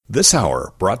This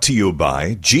hour brought to you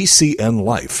by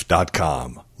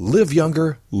GCNLife.com. Live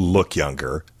younger, look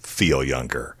younger, feel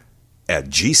younger at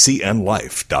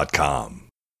GCNLife.com.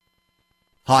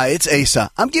 Hi, it's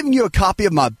Asa. I'm giving you a copy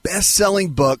of my best-selling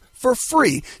book for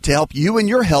free to help you in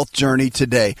your health journey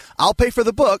today. I'll pay for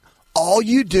the book. All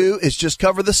you do is just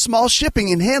cover the small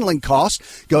shipping and handling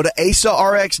costs. Go to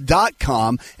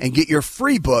AsaRx.com and get your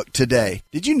free book today.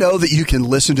 Did you know that you can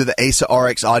listen to the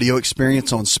AsaRx audio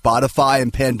experience on Spotify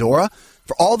and Pandora?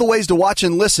 For all the ways to watch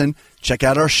and listen, check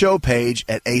out our show page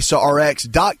at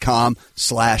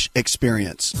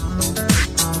AsaRx.com/experience.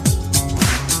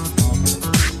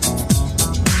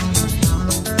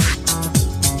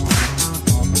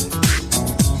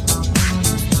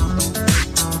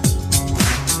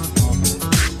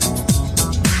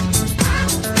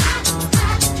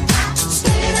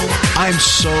 I'm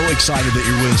so excited that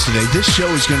you're with us today. This show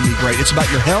is going to be great. It's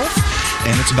about your health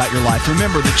and it's about your life.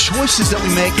 Remember, the choices that we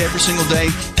make every single day,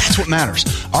 that's what matters.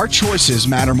 Our choices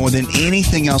matter more than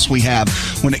anything else we have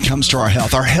when it comes to our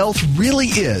health. Our health really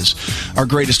is our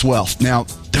greatest wealth. Now,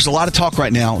 there's a lot of talk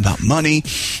right now about money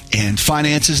and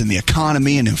finances and the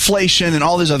economy and inflation and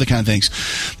all these other kind of things.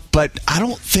 But I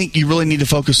don't think you really need to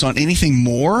focus on anything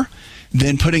more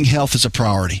than putting health as a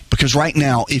priority. Because right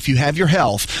now, if you have your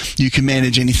health, you can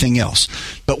manage anything else.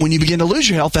 But when you begin to lose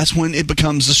your health, that's when it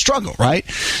becomes a struggle, right?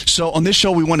 So on this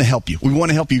show, we want to help you. We want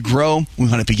to help you grow. We want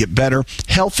to help you get better,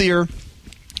 healthier,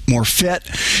 more fit.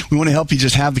 We want to help you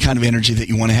just have the kind of energy that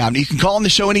you want to have. And you can call on the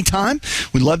show anytime.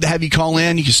 We'd love to have you call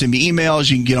in. You can send me emails.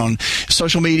 You can get on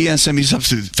social media and send me stuff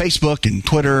through Facebook and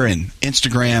Twitter and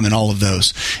Instagram and all of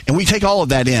those. And we take all of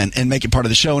that in and make it part of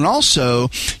the show. And also,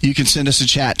 you can send us a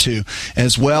chat too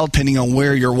as well, depending on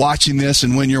where you're watching this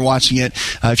and when you're watching it.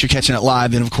 If you're catching it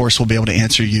live, then of course we'll be able to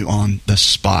answer you on the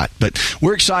spot. But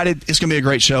we're excited. It's going to be a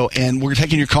great show. And we're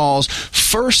taking your calls.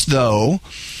 First, though,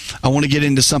 I want to get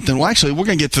into something. Well, actually, we're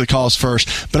going to get to the calls first,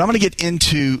 but I'm going to get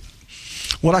into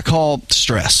what I call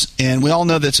stress. And we all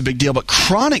know that's a big deal, but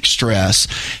chronic stress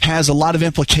has a lot of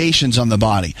implications on the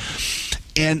body.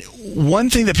 And one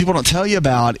thing that people don't tell you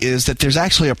about is that there's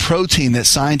actually a protein that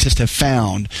scientists have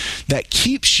found that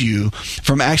keeps you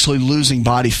from actually losing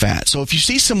body fat. So if you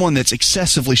see someone that's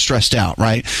excessively stressed out,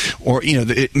 right, or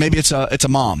maybe it's a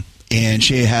mom, and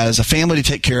she has a family to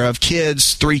take care of,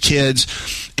 kids, 3 kids,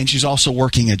 and she's also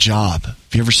working a job. Have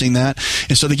you ever seen that?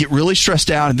 And so they get really stressed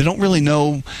out, and they don't really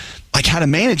know how to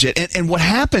manage it. And what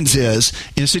happens is,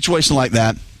 in a situation like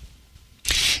that,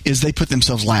 is they put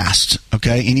themselves last,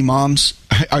 okay? Any moms,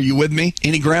 are you with me?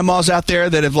 Any grandmas out there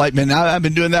that have I've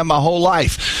been doing that my whole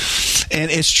life? And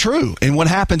it's true. And what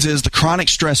happens is the chronic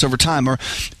stress over time, or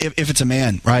if it's a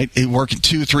man, right, working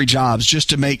 2 or 3 jobs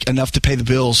just to make enough to pay the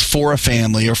bills for a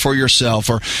family or for yourself,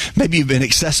 or maybe you've been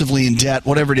excessively in debt,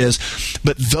 whatever it is.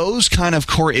 But those kind of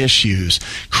core issues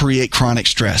create chronic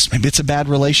stress. Maybe it's a bad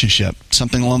relationship,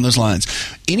 something along those lines.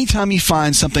 Anytime you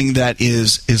find something that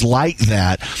is like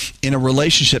that in a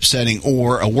relationship setting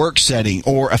or a work setting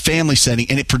or a family setting,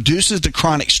 and it produces the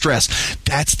chronic stress,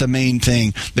 that's the main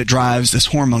thing that drives this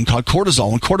hormone called cortisol.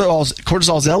 When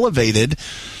cortisol is elevated,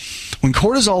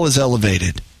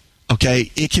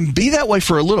 okay, it can be that way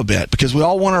for a little bit because we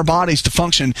all want our bodies to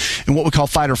function in what we call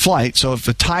fight or flight. So if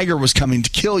a tiger was coming to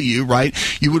kill you, right,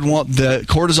 you would want the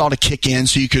cortisol to kick in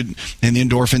so you could, and the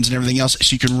endorphins and everything else,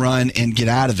 so you can run and get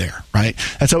out of there, right?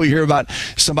 That's how we hear about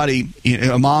somebody,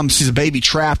 a mom sees a baby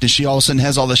trapped and she all of a sudden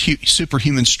has all this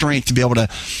superhuman strength to be able to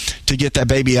get that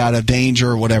baby out of danger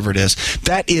or whatever it is.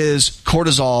 That is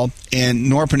cortisol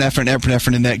and norepinephrine,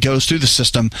 epinephrine, and that goes through the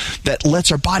system that lets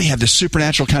our body have this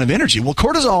supernatural kind of energy. Well,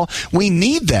 cortisol, we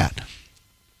need that,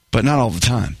 but not all the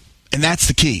time. And that's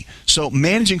the key. So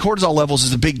managing cortisol levels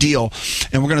is a big deal,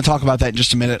 and we're going to talk about that in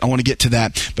just a minute. I want to get to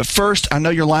that. But first, I know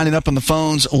you're lining up on the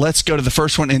phones. Let's go to the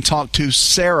first one and talk to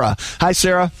Sarah. Hi,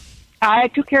 Sarah. I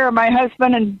took care of my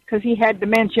husband because he had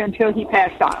dementia until he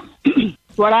passed on.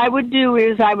 What I would do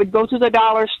is I would go to the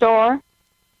dollar store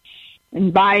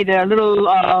and buy the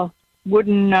little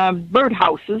wooden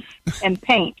birdhouses and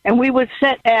paint. And we would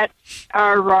sit at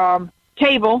our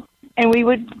table and we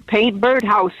would paint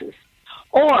birdhouses.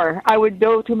 Or I would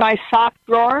go to my sock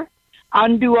drawer,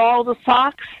 undo all the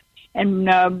socks, and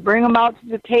bring them out to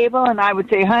the table, and I would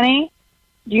say, honey,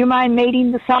 do you mind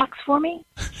mating the socks for me?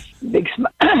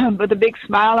 With a big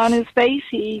smile on his face,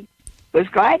 he was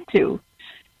glad to.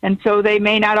 And so they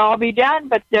may not all be done,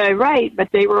 but they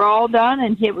were all done,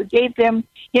 and it gave him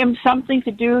something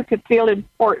to do to feel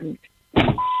important.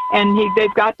 And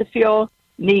they've got to feel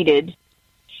needed.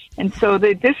 And so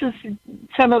this is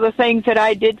some of the things that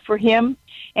I did for him,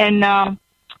 and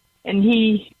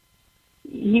he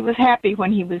was happy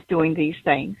when he was doing these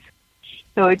things.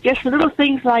 So it's just little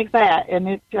things like that,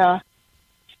 and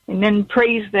and then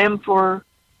praise them for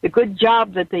the good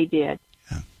job that they did.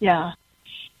 Yeah,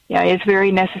 it's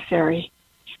very necessary.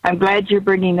 I'm glad you're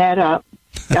bringing that up.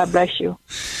 God bless you.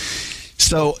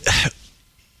 So,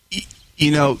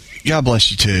 God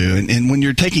bless you too. And when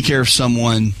you're taking care of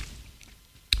someone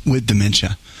with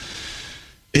dementia,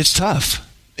 it's tough.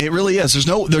 It really is.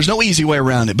 There's no easy way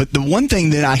around it. But the one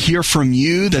thing that I hear from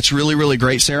you that's really, really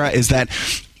great, Sarah, is that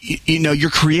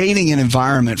you're creating an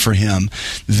environment for him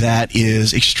that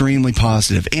is extremely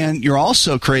positive, and you're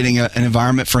also creating an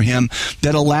environment for him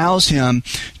that allows him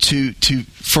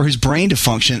for his brain to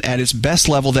function at its best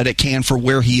level that it can for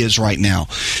where he is right now.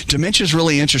 Dementia is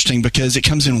really interesting because it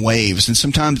comes in waves, and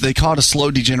sometimes they call it a slow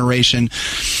degeneration,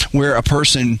 where a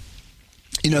person,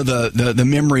 the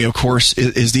memory, of course,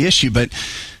 is the issue, but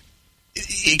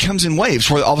it comes in waves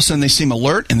where all of a sudden they seem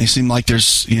alert and they seem like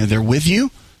they're with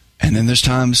you. And then there's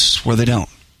times where they don't,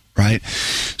 right?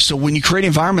 So when you create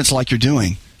environments like you're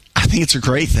doing, I think it's a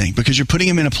great thing because you're putting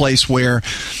him in a place where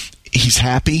he's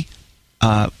happy.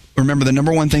 Remember, the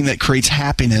number one thing that creates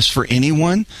happiness for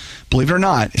anyone, believe it or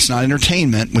not, it's not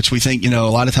entertainment, which we think, a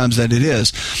lot of times that it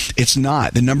is. It's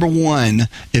not. The number one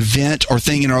event or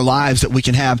thing in our lives that we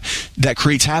can have that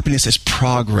creates happiness is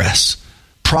progress.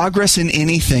 Progress in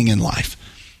anything in life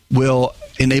will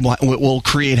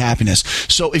create happiness.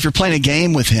 So if you're playing a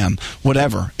game with him,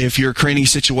 whatever, if you're creating a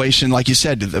situation, like you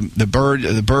said,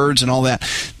 the birds and all that,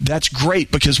 that's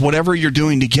great because whatever you're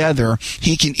doing together,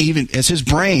 he can, even as his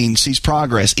brain sees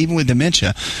progress, even with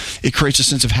dementia, it creates a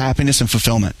sense of happiness and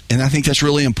fulfillment. And I think that's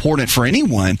really important for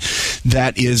anyone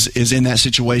that is in that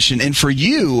situation. And for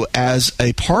you as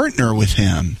a partner with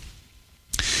him,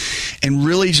 and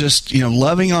really just,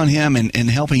 loving on him and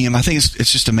helping him, I think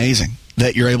it's just amazing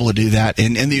that you're able to do that.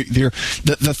 And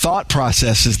the thought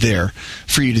process is there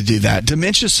for you to do that.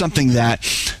 Dementia is something that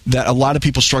a lot of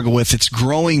people struggle with. It's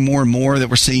growing more and more that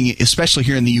we're seeing, especially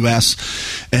here in the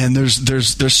U.S. And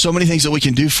there's so many things that we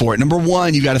can do for it. Number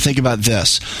one, you got to think about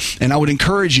this. And I would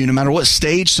encourage you, no matter what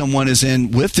stage someone is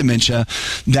in with dementia,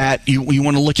 that you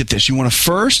want to look at this. You want to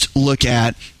first look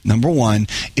at, number one,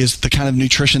 is the kind of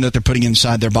nutrition that they're putting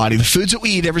inside their body. The foods that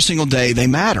we eat every single day, they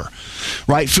matter,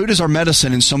 right? Food is our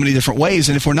medicine in so many different ways,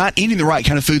 and if we're not eating the right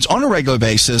kind of foods on a regular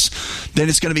basis, then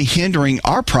it's going to be hindering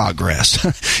our progress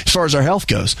as far as our health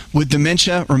goes. With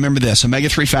dementia, remember this,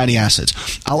 omega-3 fatty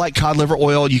acids. I like cod liver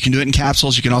oil. You can do it in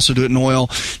capsules. You can also do it in oil.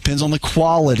 Depends on the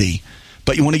quality,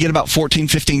 but you want to get about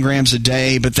 15 grams a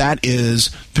day, but that is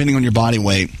depending on your body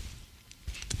weight.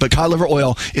 But cod liver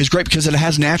oil is great because it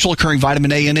has natural occurring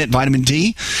vitamin A in it, vitamin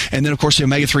D, and then, of course, the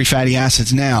omega-3 fatty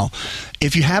acids. Now,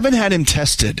 if you haven't had him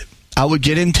tested, I would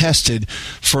get him tested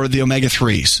for the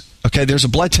omega-3s. Okay, there's a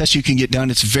blood test you can get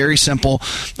done. It's very simple.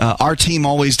 Our team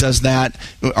always does that.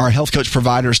 Our health coach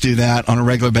providers do that on a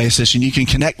regular basis, and you can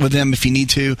connect with them if you need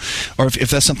to, or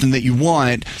if that's something that you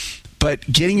want.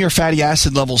 But getting your fatty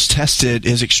acid levels tested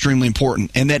is extremely important.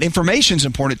 And that information is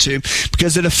important too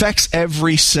because it affects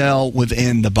every cell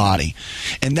within the body.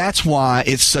 And that's why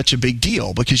it's such a big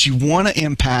deal, because you want to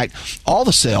impact all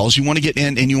the cells. You want to get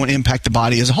in and you want to impact the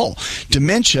body as a whole.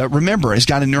 Dementia, remember, has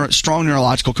got a strong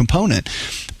neurological component.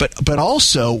 But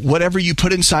also, whatever you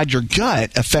put inside your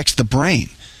gut affects the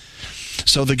brain.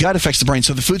 So the gut affects the brain.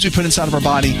 So the foods we put inside of our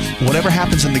body, whatever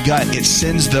happens in the gut, it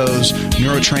sends those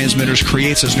neurotransmitters,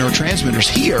 creates those neurotransmitters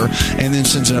here, and then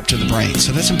sends it up to the brain.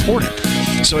 So that's important.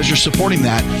 So as you're supporting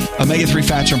that, omega-3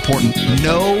 fats are important.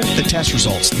 Know the test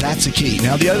results. That's the key.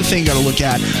 Now, the other thing you got to look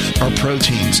at are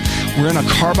proteins. We're in a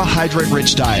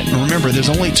carbohydrate-rich diet. And remember, there's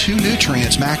only 2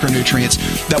 nutrients,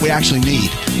 macronutrients, that we actually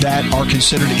need that are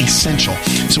considered essential.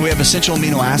 So we have essential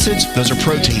amino acids. Those are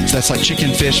proteins. That's like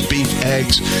chicken, fish, beef,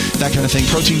 eggs, that kind of thing,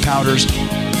 protein powders,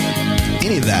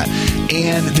 any of that.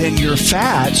 And then your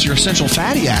fats, your essential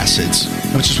fatty acids,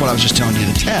 which is what I was just telling you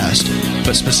to test,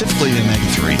 but specifically the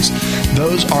omega-3s.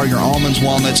 Those are your almonds,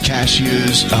 walnuts,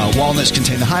 cashews. Walnuts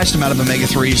contain the highest amount of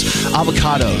omega-3s.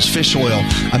 Avocados, fish oil.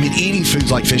 I mean, eating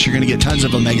foods like fish, you're going to get tons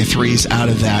of omega-3s out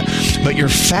of that. But your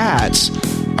fats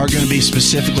are going to be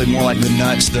specifically more like the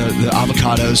nuts, the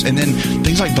avocados, and then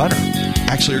things like butter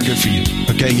actually are good for you.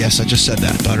 Okay, yes, I just said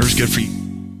that. Butter is good for you.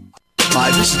 Hi,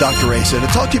 this is Dr. Asa to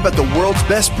talk to you about the world's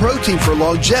best protein for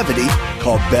longevity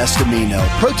called Best Amino.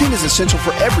 Protein is essential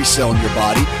for every cell in your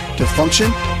body to function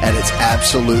at its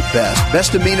absolute best.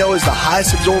 Best Amino is the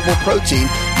highest absorbable protein,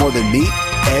 more than meat,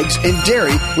 eggs, and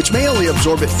dairy, which may only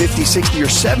absorb at 50, 60, or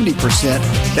 70%.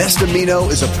 Best Amino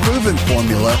is a proven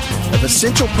formula of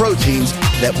essential proteins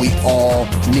that we all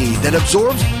need that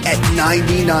absorbs at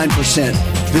 99%.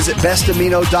 Visit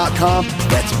bestamino.com.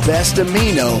 That's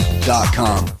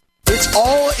bestamino.com. It's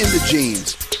all in the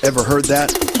genes. Ever heard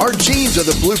that? Our genes are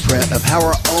the blueprint of how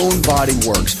our own body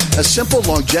works. A simple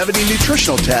longevity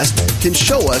nutritional test can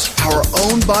show us our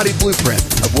own body blueprint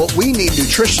of what we need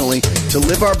nutritionally to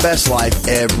live our best life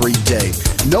every day.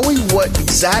 Knowing what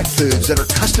exact foods that are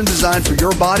custom designed for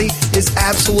your body is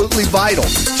absolutely vital.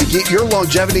 To get your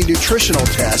longevity nutritional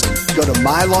test, go to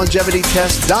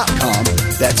mylongevitytest.com.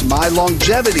 That's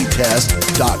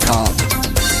mylongevitytest.com.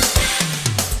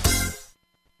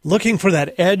 Looking for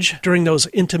that edge during those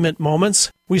intimate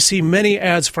moments? We see many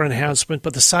ads for enhancement,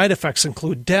 but the side effects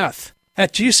include death.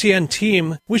 At GCN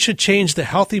Team, we should change the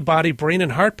Healthy Body, Brain,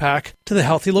 and Heart Pack to the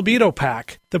Healthy Libido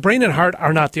Pack. The brain and heart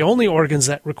are not the only organs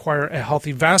that require a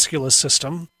healthy vascular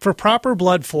system. For proper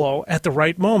blood flow at the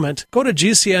right moment, go to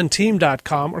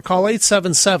GCNteam.com or call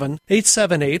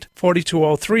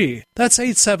 877-878-4203. That's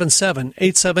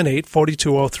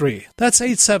 877-878-4203. That's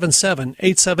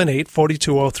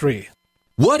 877-878-4203.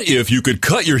 What if you could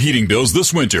cut your heating bills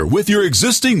this winter with your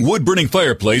existing wood-burning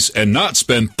fireplace and not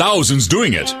spend thousands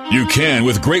doing it? You can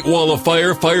with Great Wall of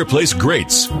Fire fireplace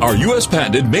grates. Our U.S.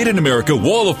 patented made-in-America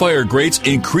Wall of Fire grates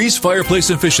increase fireplace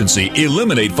efficiency,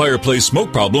 eliminate fireplace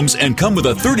smoke problems, and come with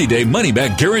a 30-day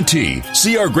money-back guarantee.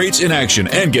 See our grates in action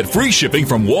and get free shipping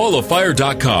from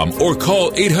walloffire.com or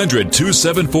call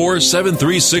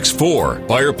 800-274-7364.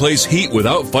 Fireplace heat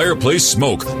without fireplace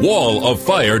smoke.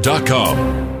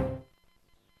 walloffire.com.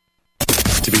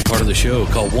 To be part of the show,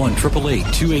 call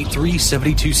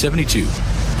 1-888-283-7272.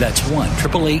 That's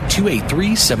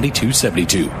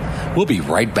 1-888-283-7272. We'll be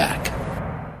right back.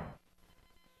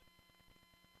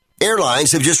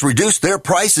 Airlines have just reduced their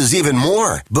prices even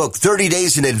more. Book 30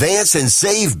 days in advance and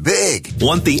save big.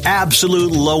 Want the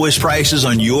absolute lowest prices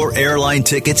on your airline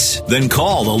tickets? Then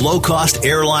call the Low Cost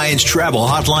Airlines Travel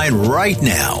Hotline right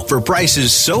now. For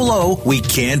prices so low, we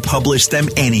can't publish them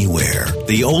anywhere.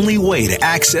 The only way to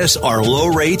access our low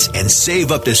rates and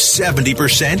save up to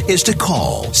 70% is to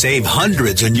call. Save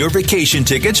hundreds on your vacation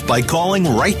tickets by calling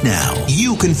right now.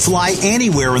 You can fly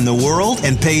anywhere in the world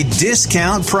and pay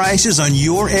discount prices on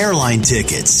your airline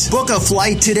tickets. Book a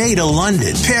flight today to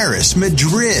London, Paris,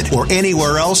 Madrid, or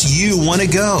anywhere else you want to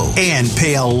go and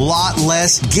pay a lot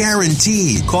less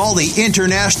guaranteed. Call the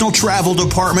International Travel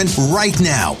Department right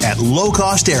now at Low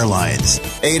Cost Airlines.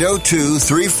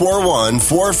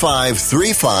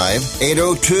 802-341-4535.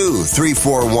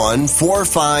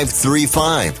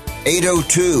 802-341-4535.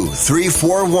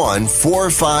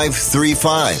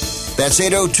 802-341-4535. That's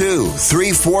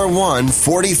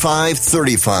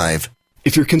 802-341-4535.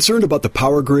 If you're concerned about the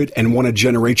power grid and want to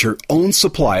generate your own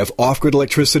supply of off-grid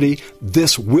electricity,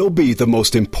 this will be the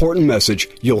most important message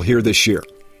you'll hear this year.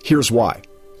 Here's why.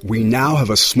 We now have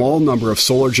a small number of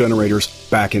solar generators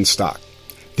back in stock.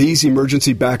 These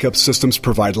emergency backup systems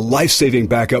provide life-saving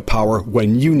backup power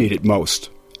when you need it most.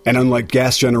 And unlike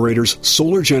gas generators,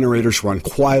 solar generators run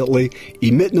quietly,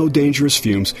 emit no dangerous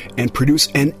fumes, and produce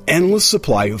an endless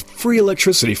supply of free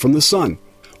electricity from the sun.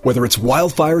 Whether it's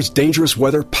wildfires, dangerous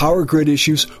weather, power grid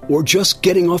issues, or just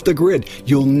getting off the grid,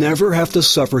 you'll never have to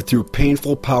suffer through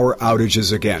painful power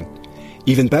outages again.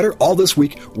 Even better, all this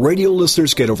week, radio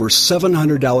listeners get over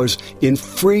 $700 in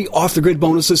free off-the-grid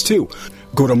bonuses too.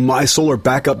 Go to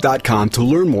mysolarbackup.com to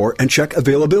learn more and check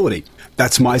availability.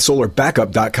 That's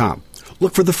mysolarbackup.com.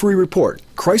 Look for the free report,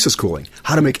 Crisis Cooling,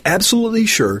 how to make absolutely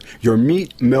sure your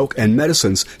meat, milk, and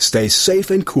medicines stay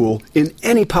safe and cool in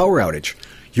any power outage.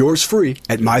 Yours free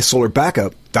at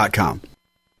mysolarbackup.com.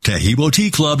 Tahibo Tea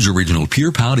Club's original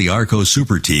Pure Pau Arco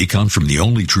Super Tea comes from the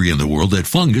only tree in the world that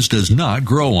fungus does not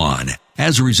grow on.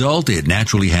 As a result, it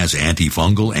naturally has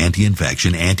antifungal,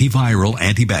 anti-infection, antiviral,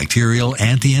 antibacterial,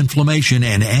 anti-inflammation,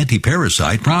 and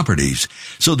anti-parasite properties.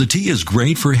 So the tea is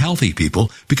great for healthy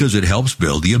people because it helps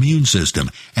build the immune system,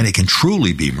 and it can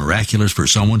truly be miraculous for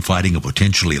someone fighting a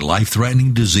potentially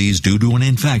life-threatening disease due to an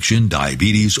infection,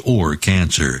 diabetes, or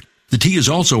cancer. The tea is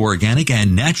also organic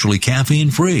and naturally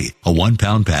caffeine-free. A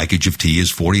 1-pound package of tea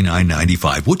is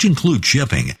 $49.95, which includes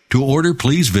shipping. To order,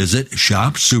 please visit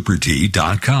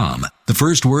shopsupertea.com. The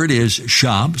first word is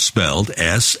shop, spelled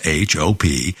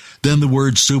S-H-O-P, then the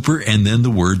word super, and then the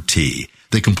word tea.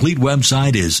 The complete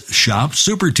website is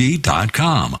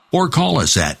shopsupertea.com or call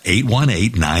us at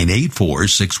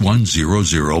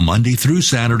 818-984-6100 Monday through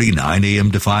Saturday, 9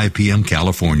 a.m. to 5 p.m.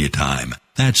 California time.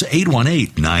 That's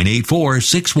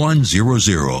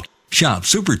 818-984-6100.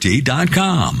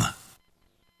 ShopSuperTea.com.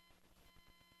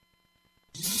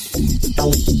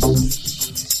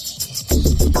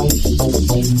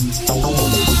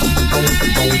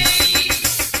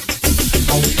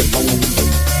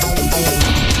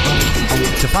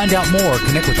 To find out more,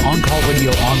 connect with On Call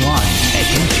Radio online at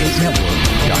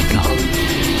InShapeNetwork.com.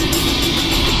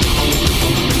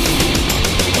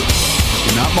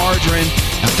 not margarine,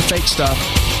 not the fake stuff.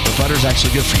 The butter is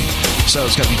actually good for you. So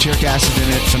it's got butyric acid in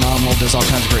it, phenomenal, does all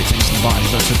kinds of great things in the body.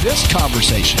 But for this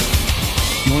conversation,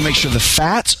 you want to make sure the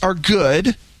fats are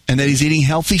good and that he's eating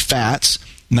healthy fats,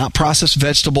 not processed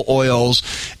vegetable oils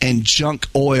and junk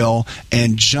oil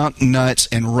and junk nuts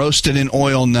and roasted in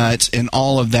oil nuts and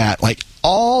all of that. Like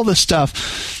all the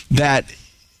stuff that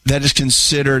is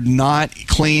considered not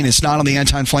clean. It's not on the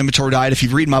anti-inflammatory diet. If you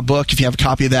read my book, if you have a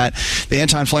copy of that, the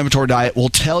anti-inflammatory diet will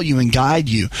tell you and guide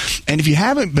you. And if you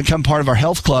haven't become part of our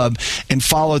health club and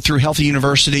followed through Healthy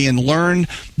University and learned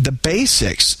the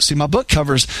basics, see, my book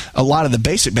covers a lot of the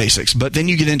basics, but then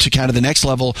you get into kind of the next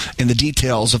level in the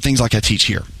details of things like I teach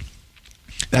here.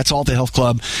 That's all at the health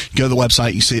club. Go to the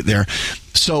website, you see it there.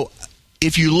 So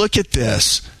if you look at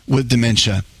this with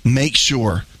dementia, make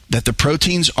sure that the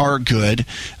proteins are good,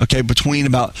 okay, between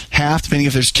about half, depending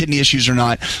if there's kidney issues or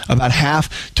not, about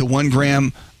half to 1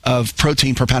 gram of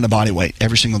protein per pound of body weight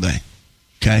every single day,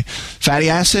 okay? Fatty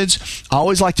acids, I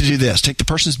always like to do this. Take the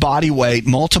person's body weight,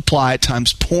 multiply it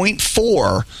times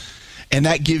 0.4, and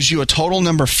that gives you a total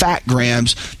number of fat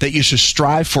grams that you should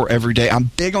strive for every day.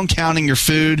 I'm big on counting your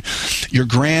food, your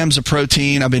grams of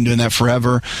protein. I've been doing that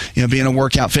forever. You know, being a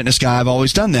workout fitness guy, I've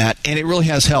always done that, and it really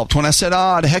has helped. When I said,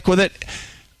 to heck with it,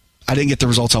 I didn't get the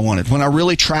results I wanted. When I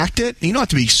really tracked it, you don't have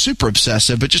to be super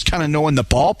obsessive, but just kind of knowing the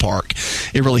ballpark,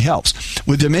 it really helps.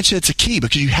 With dementia, it's a key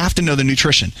because you have to know the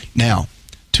nutrition. Now,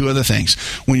 2 other things.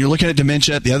 When you're looking at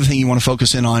dementia, the other thing you want to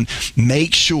focus in on,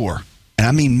 make sure, and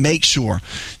I mean make sure,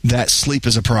 that sleep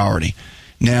is a priority.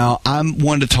 Now, I'm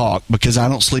one to talk because I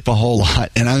don't sleep a whole lot,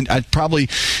 and I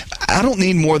don't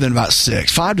need more than about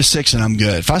 6, 5 to 6, and I'm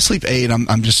good. If I sleep 8,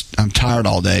 I'm tired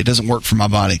all day. It doesn't work for my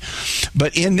body.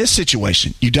 But in this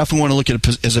situation, you definitely want to look at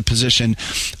it as a position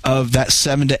of that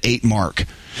 7 to 8 mark,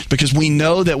 because we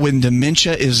know that when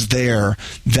dementia is there,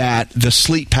 that the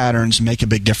sleep patterns make a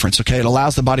big difference. Okay, it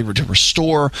allows the body to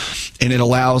restore, and it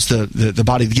allows the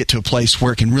body to get to a place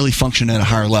where it can really function at a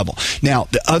higher level. Now,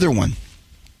 the other one,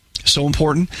 so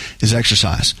important, is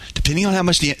exercise. Depending on how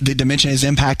much the dementia has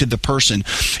impacted the person,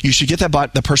 you should get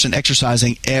the person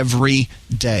exercising every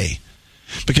day.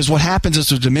 Because what happens is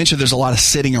with dementia, there's a lot of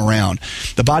sitting around.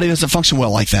 The body doesn't function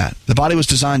well like that. The body was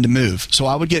designed to move. So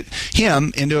I would get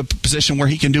him into a position where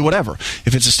he can do whatever.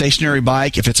 If it's a stationary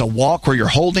bike, if it's a walk where you're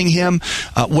holding him,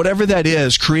 whatever that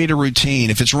is, create a routine.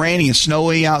 If it's raining and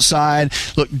snowy outside,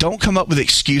 look, don't come up with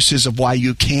excuses of why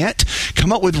you can't.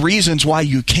 Come up with reasons why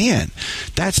you can.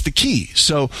 That's the key.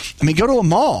 So, go to a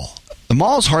mall. The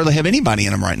malls hardly have anybody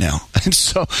in them right now. And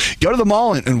so go to the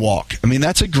mall and walk.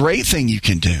 That's a great thing you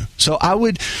can do. So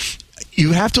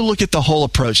you have to look at the whole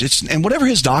approach. And whatever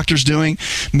his doctor's doing,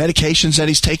 medications that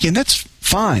he's taking, that's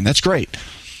fine. That's great.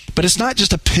 But it's not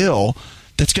just a pill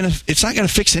it's not going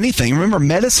to fix anything. Remember,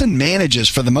 medicine manages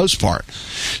for the most part.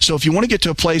 So if you want to get to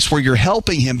a place where you're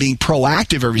helping him, being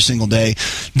proactive every single day,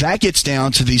 that gets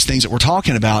down to these things that we're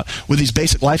talking about with these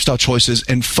basic lifestyle choices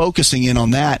and focusing in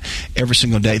on that every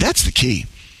single day. That's the key.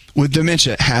 With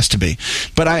dementia, it has to be.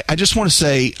 But I just want to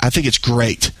say, I think it's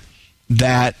great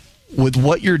that with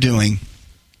what you're doing,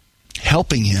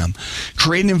 helping him,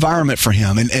 create an environment for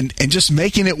him, and just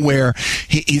making it where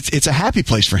it's a happy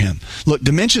place for him. Look,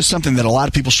 dementia is something that a lot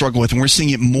of people struggle with, and we're seeing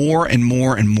it more and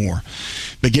more and more.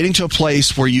 But getting to a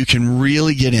place where you can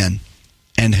really get in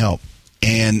and help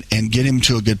and get him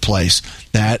to a good place,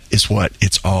 that is what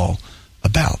it's all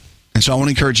about. And so I want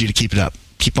to encourage you to keep it up.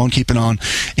 Keep on keeping on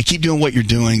and keep doing what you're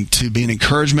doing to be an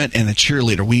encouragement and a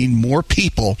cheerleader. We need more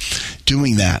people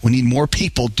doing that. We need more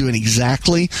people doing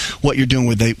exactly what you're doing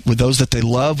with those that they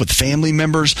love, with family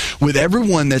members, with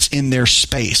everyone that's in their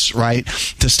space, right,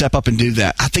 to step up and do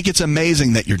that. I think it's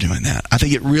amazing that you're doing that. I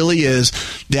think it really is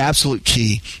the absolute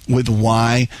key with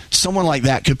why someone like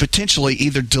that could potentially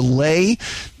either delay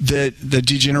the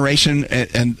degeneration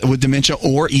and with dementia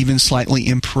or even slightly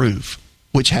improve,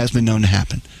 which has been known to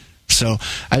happen. So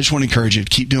I just want to encourage you to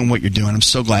keep doing what you're doing. I'm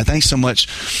so glad. Thanks so much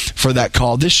for that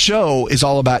call. This show is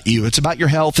all about you. It's about your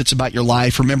health. It's about your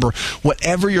life. Remember,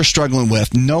 whatever you're struggling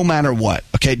with, no matter what,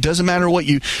 okay, it doesn't matter what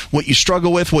you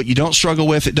struggle with, what you don't struggle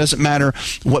with. It doesn't matter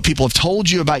what people have told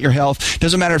you about your health. It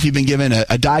doesn't matter if you've been given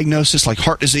a diagnosis like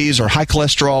heart disease or high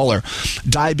cholesterol or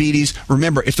diabetes.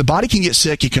 Remember, if the body can get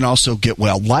sick, it can also get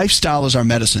well. Lifestyle is our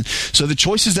medicine. So the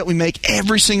choices that we make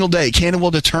every single day can and will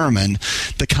determine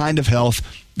the kind of health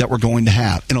that we're going to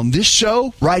have. And on this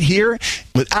show right here,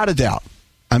 without a doubt,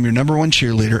 I'm your number one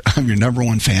cheerleader. I'm your number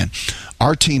one fan.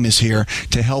 Our team is here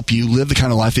to help you live the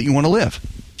kind of life that you want to live.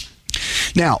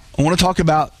 Now, I want to talk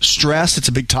about stress. It's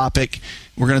a big topic.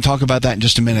 We're going to talk about that in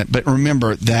just a minute. But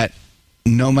remember that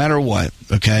no matter what,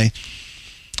 okay,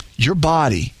 your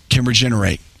body can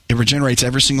regenerate. It regenerates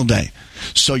every single day.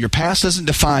 So your past doesn't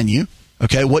define you.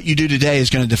 Okay, what you do today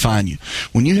is going to define you.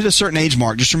 When you hit a certain age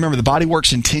mark, just remember the body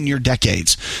works in 10-year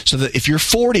decades. So that if you're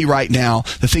 40 right now,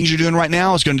 the things you're doing right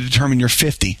now is going to determine you're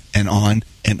 50 and on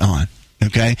and on.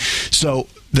 Okay, so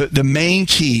the main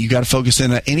key you got to focus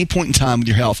in at any point in time with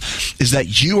your health is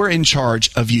that you are in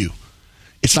charge of you.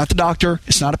 It's not the doctor.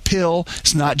 It's not a pill.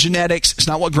 It's not genetics. It's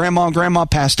not what grandma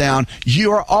passed down.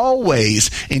 You are always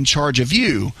in charge of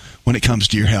you when it comes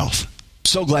to your health.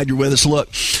 So glad you're with us. Look,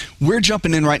 we're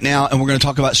jumping in right now, and we're going to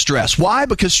talk about stress. Why?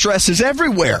 Because stress is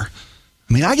everywhere.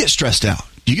 I mean, I get stressed out.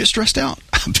 Do you get stressed out?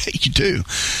 I bet you do.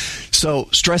 So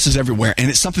stress is everywhere, and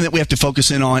it's something that we have to focus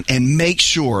in on and make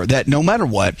sure that no matter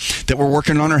what, that we're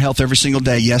working on our health every single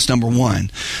day, yes, number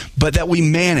one, but that we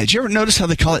manage. You ever notice how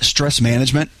they call it stress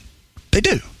management? They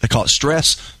do. They call it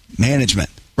stress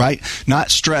management, right? Not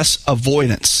stress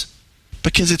avoidance.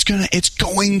 Because it's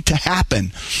going to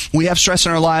happen. We have stress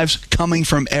in our lives coming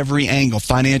from every angle: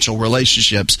 financial,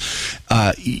 relationships,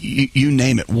 you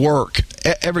name it, work,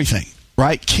 everything,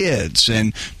 right? Kids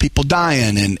and people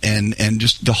dying and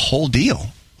just the whole deal.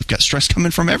 We've got stress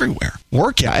coming from everywhere.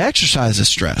 Workout, exercise is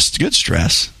stress. It's good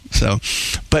stress. So,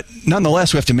 but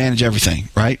nonetheless, we have to manage everything,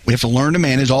 right? We have to learn to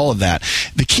manage all of that.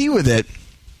 The key with it,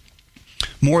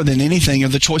 more than anything, are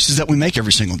the choices that we make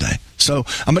every single day. So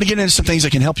I'm going to get into some things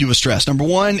that can help you with stress. Number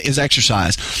one is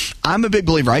exercise. I'm a big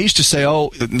believer. I used to say,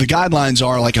 the guidelines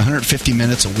are like 150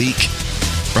 minutes a week,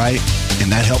 right?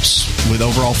 And that helps with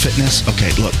overall fitness. Okay,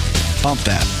 look, bump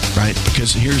that, right?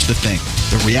 Because here's the thing.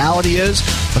 The reality is,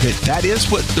 okay, that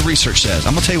is what the research says.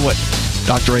 I'm going to tell you what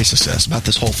Dr. Asa says about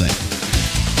this whole thing.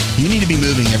 You need to be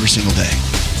moving every single day.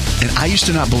 And I used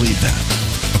to not believe that,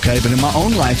 okay? But in my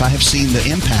own life, I have seen the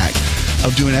impact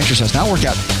of doing exercise. Now I work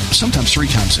out sometimes 3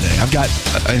 times a day. I've got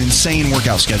an insane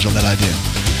workout schedule that I do.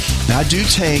 Now I do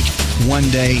take one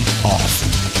day off.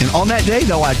 And on that day,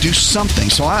 though, I do something.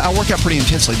 So I work out pretty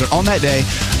intensely. But on that day,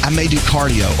 I may do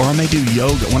cardio or I may do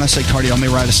yoga. When I say cardio, I may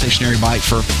ride a stationary bike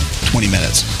for 20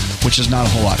 minutes, which is not a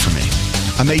whole lot for me.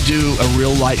 I may do a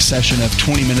real light session of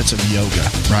 20 minutes of yoga,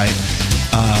 right?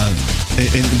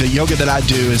 And the yoga that I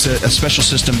do is a special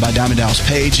system by Diamond Dallas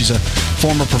Page. He's a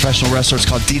former professional wrestler. It's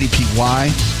called DDPY.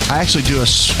 I actually do a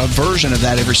version of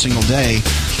that every single day,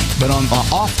 but on my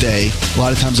off day, a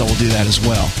lot of times I will do that as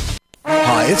well.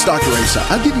 Hi, it's Dr. Asa.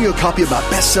 I'm giving you a copy of my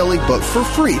best-selling book for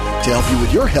free to help you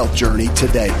with your health journey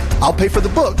today. I'll pay for the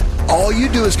book. All you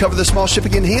do is cover the small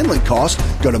shipping and handling costs.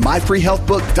 Go to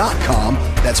myfreehealthbook.com.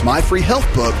 That's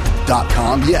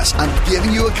myfreehealthbook.com. Yes, I'm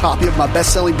giving you a copy of my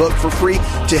best-selling book for free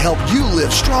to help you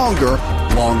live stronger,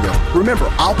 longer. Remember,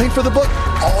 I'll pay for the book.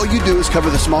 All you do is cover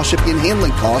the small shipping and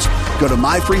handling costs. Go to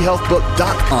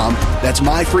myfreehealthbook.com. That's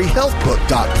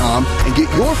myfreehealthbook.com and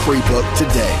get your free book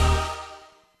today.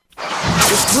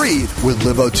 Just breathe with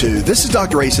LiveO2. This is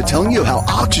Dr. Asa telling you how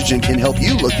oxygen can help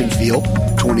you look and feel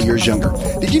 20 years younger.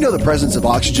 Did you know the presence of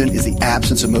oxygen is the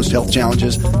absence of most health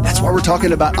challenges? That's why we're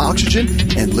talking about oxygen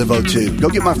and LiveO2. Go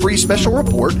get my free special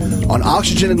report on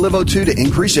oxygen and LiveO2 to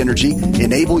increase energy,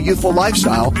 enable youthful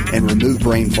lifestyle, and remove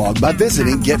brain fog by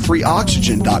visiting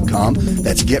getfreeoxygen.com.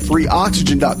 That's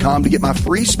getfreeoxygen.com to get my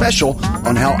free special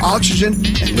on how oxygen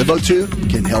and LiveO2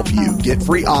 can help you.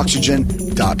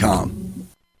 Getfreeoxygen.com.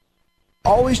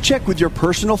 Always check with your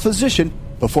personal physician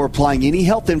before applying any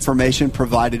health information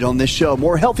provided on this show.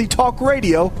 More Healthy Talk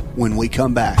Radio when we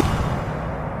come back.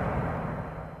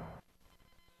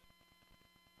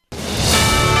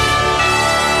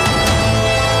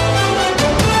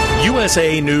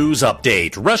 USA News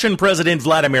Update. Russian President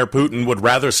Vladimir Putin would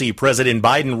rather see President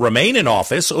Biden remain in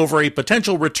office over a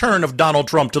potential return of Donald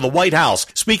Trump to the White House.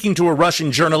 Speaking to a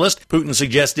Russian journalist, Putin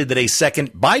suggested that a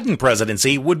second Biden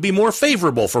presidency would be more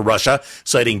favorable for Russia,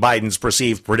 citing Biden's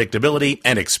perceived predictability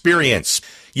and experience.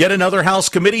 Yet another House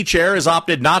committee chair has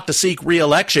opted not to seek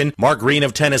re-election. Mark Green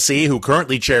of Tennessee, who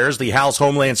currently chairs the House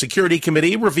Homeland Security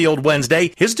Committee, revealed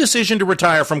Wednesday his decision to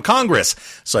retire from Congress.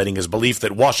 Citing his belief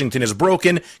that Washington is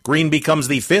broken, Green becomes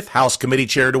the 5th House committee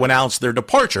chair to announce their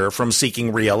departure from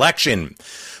seeking re-election.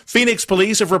 Phoenix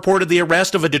police have reported the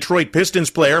arrest of a Detroit Pistons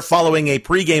player following a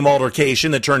pregame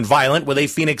altercation that turned violent with a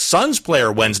Phoenix Suns player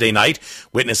Wednesday night.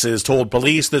 Witnesses told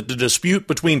police that the dispute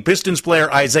between Pistons player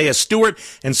Isaiah Stewart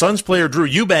and Suns player Drew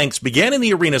Eubanks began in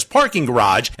the arena's parking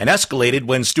garage and escalated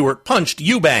when Stewart punched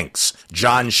Eubanks.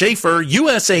 John Schaefer,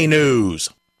 USA News.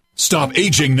 Stop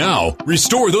aging now.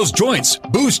 Restore those joints.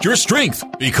 Boost your strength.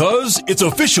 Because it's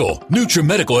official.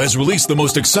 NutriMedical has released the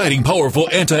most exciting, powerful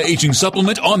anti-aging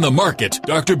supplement on the market.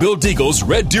 Dr. Bill Deagle's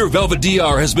Red Deer Velvet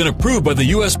DR has been approved by the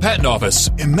U.S. Patent Office.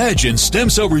 Imagine stem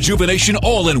cell rejuvenation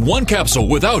all in one capsule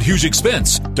without huge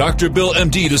expense. Dr. Bill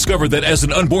MD discovered that as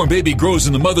an unborn baby grows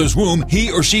in the mother's womb,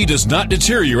 he or she does not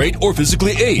deteriorate or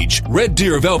physically age. Red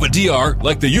Deer Velvet DR,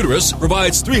 like the uterus,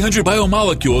 provides 300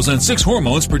 biomolecules and 6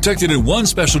 hormones protected in one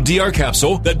special DR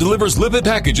capsule that delivers lipid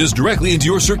packages directly into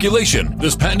your circulation.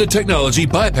 This patented technology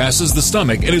bypasses the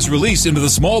stomach and is released into the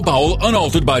small bowel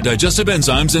unaltered by digestive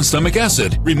enzymes and stomach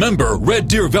acid. Remember, Red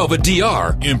Deer Velvet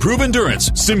DR. Improve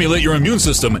endurance, stimulate your immune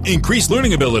system, increase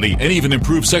learning ability, and even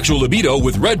improve sexual libido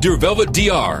with Red Deer Velvet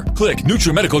DR. Click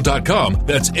NutriMedical.com,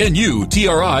 that's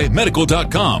N-U-T-R-I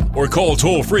medical.com, or call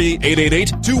toll-free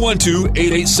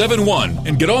 888-212-8871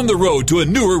 and get on the road to a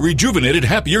newer, rejuvenated,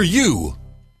 happier you.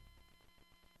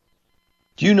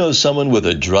 Do you know someone with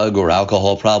a drug or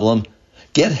alcohol problem?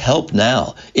 Get help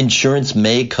now. Insurance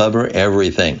may cover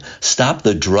everything. Stop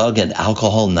the drug and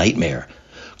alcohol nightmare.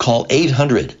 Call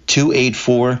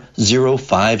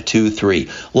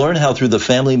 800-284-0523. Learn how through the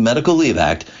Family Medical Leave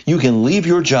Act, you can leave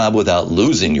your job without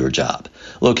losing your job.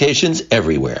 Locations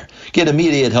everywhere. Get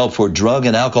immediate help for drug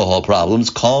and alcohol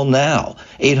problems. Call now.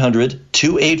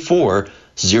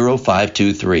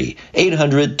 800-284-0523.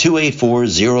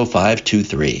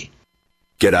 800-284-0523.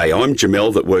 G'day, I'm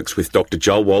Jamel that works with Dr.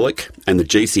 Joel Wallach and the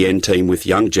GCN team with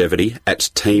Longevity at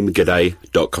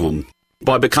teamg'day.com.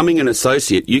 By becoming an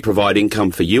associate, you provide income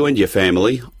for you and your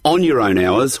family on your own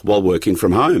hours while working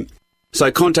from home. So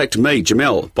contact me,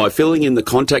 Jamel, by filling in the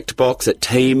contact box at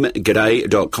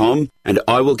teamg'day.com, and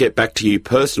I will get back to you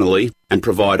personally and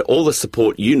provide all the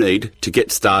support you need to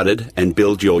get started and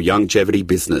build your longevity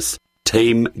business.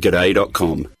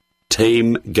 teamg'day.com.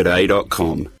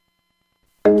 teamg'day.com.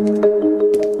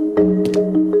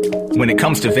 When it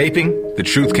comes to vaping, the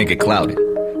truth can get clouded.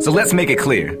 So let's make it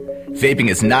clear. Vaping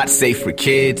is not safe for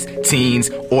kids,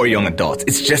 teens, or young adults.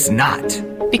 It's just not.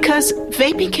 Because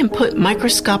vaping can put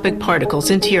microscopic particles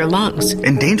into your lungs.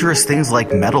 And dangerous things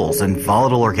like metals and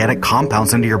volatile organic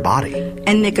compounds into your body.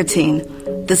 And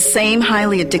nicotine, the same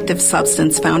highly addictive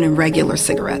substance found in regular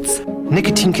cigarettes.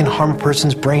 Nicotine can harm a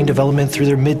person's brain development through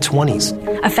their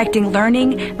mid-20s, affecting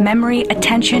learning, memory,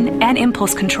 attention, and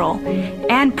impulse control,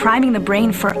 and priming the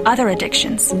brain for other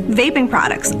addictions. Vaping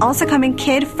products also come in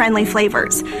kid-friendly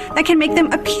flavors that can make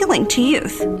them appealing to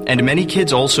youth. And many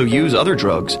kids also use other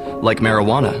drugs, like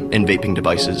marijuana, in vaping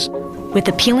devices. With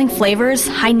appealing flavors,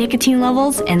 high nicotine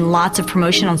levels, and lots of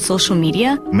promotion on social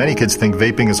media, many kids think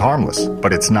vaping is harmless,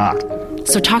 but it's not.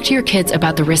 So talk to your kids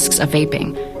about the risks of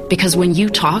vaping, because when you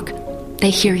talk, they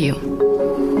hear you.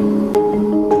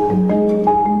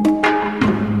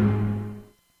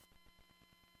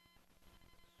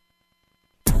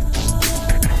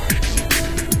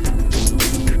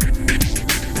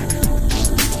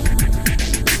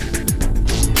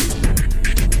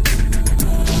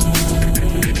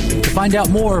 To find out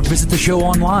more, visit the show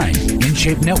online,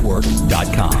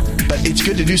 InShapeNetwork.com. But it's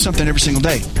good to do something every single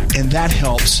day, and that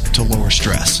helps to lower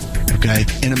stress. Okay,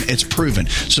 and it's proven.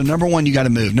 So number one, you got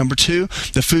to move. Number two,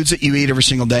 the foods that you eat every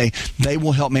single day, they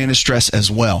will help manage stress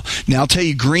as well. Now, I'll tell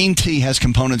you, green tea has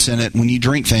components in it when you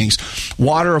drink things.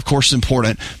 Water, of course, is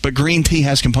important, but green tea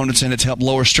has components in it to help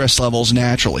lower stress levels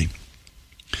naturally.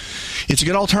 It's a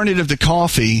good alternative to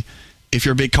coffee if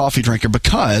you're a big coffee drinker,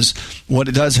 because what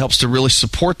it does helps to really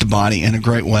support the body in a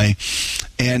great way,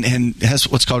 and has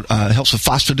what's called helps with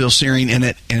phosphatidylserine in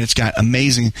it, and it's got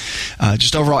amazing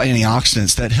just overall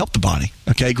antioxidants that help the body.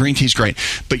 Okay, green tea's great,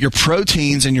 but your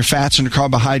proteins and your fats and your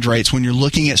carbohydrates, when you're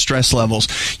looking at stress levels,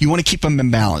 you want to keep them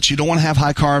in balance. You don't want to have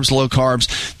high carbs, low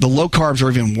carbs. The low carbs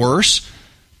are even worse.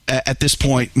 At this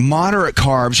point, moderate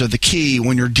carbs are the key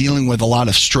when you're dealing with a lot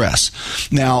of stress.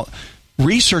 Now,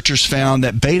 researchers found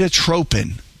that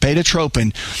beta-tropin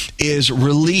is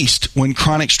released when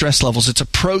chronic stress levels. It's a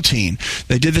protein.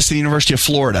 They did this at the University of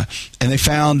Florida, and they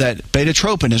found that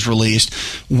beta-tropin is released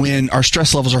when our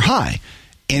stress levels are high.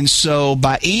 And so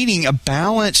by eating a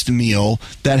balanced meal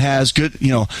that has good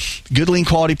lean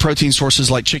quality protein sources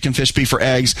like chicken, fish, beef, or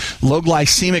eggs, low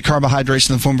glycemic carbohydrates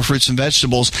in the form of fruits and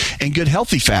vegetables, and good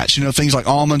healthy fats, things like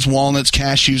almonds, walnuts,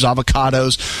 cashews,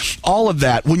 avocados, all of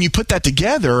that. When you put that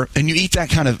together and you eat that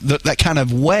kind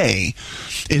of way,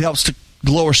 it helps to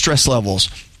lower stress levels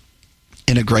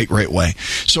in a great way.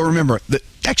 So remember, the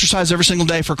exercise every single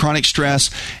day for chronic stress,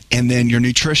 and then your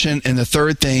nutrition, and the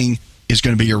third thing is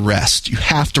going to be your rest. You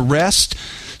have to rest.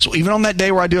 So even on that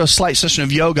day where I do a slight session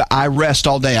of yoga, I rest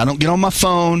all day. I don't get on my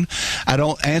phone. I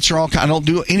don't answer I don't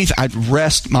do anything. I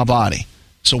rest my body.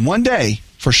 So one day,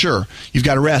 for sure. You've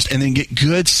got to rest and then get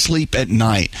good sleep at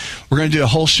night. We're going to do a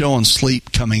whole show on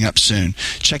sleep coming up soon.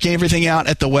 Check everything out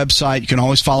at the website. You can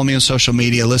always follow me on social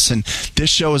media. Listen,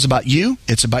 this show is about you.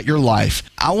 It's about your life.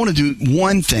 I want to do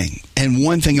one thing and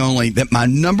one thing only, that my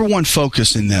number one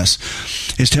focus in this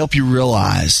is to help you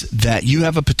realize that you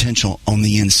have a potential on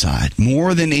the inside.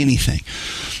 More than anything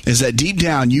is that deep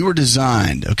down you were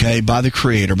designed, okay, by the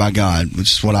Creator, by God,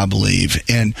 which is what I believe.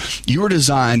 And you were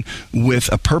designed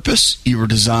with a purpose. You were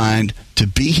designed to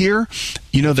be here.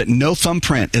 You know that no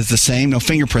thumbprint is the same, no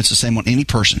fingerprint's the same on any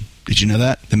person. Did you know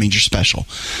that? That means you're special.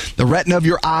 The retina of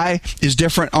your eye is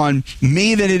different on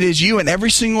me than it is you and every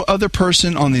single other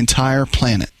person on the entire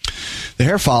planet. The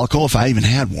hair follicle, if I even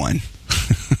had one,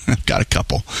 I've got a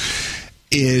couple,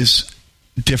 is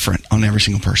different on every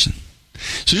single person.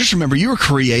 So just remember, you were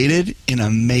created in an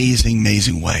amazing,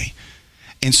 amazing way.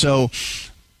 And so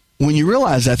when you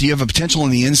realize that you have a potential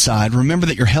on the inside, remember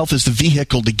that your health is the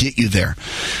vehicle to get you there.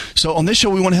 So on this show,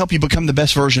 we want to help you become the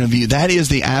best version of you. That is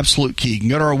the absolute key. You can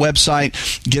go to our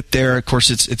website, get there. Of course,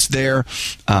 it's there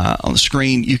on the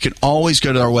screen. You can always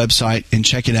go to our website and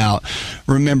check it out.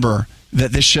 Remember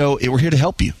that this show, we're here to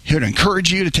help you, here to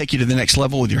encourage you, to take you to the next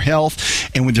level with your health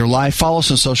and with your life. Follow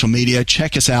us on social media.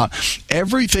 Check us out.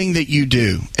 Everything that you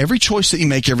do, every choice that you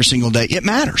make every single day, it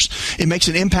matters. It makes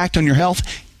an impact on your health.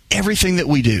 Everything that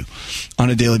we do on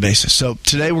a daily basis. So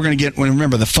today we're going to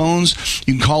remember the phones.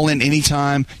 You can call in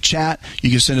anytime, chat. You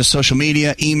can send us social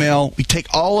media, email. We take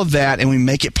all of that and we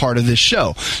make it part of this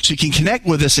show. So you can connect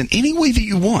with us in any way that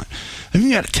you want. If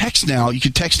you got a text now, you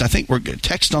can text. I think we're going to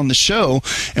text on the show,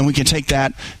 and we can take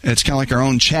that. It's kind of like our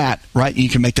own chat, right? And you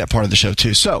can make that part of the show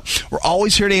too. So we're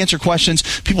always here to answer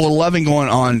questions. People are loving going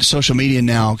on social media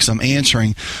now because I'm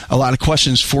answering a lot of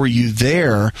questions for you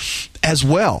there as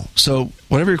well. So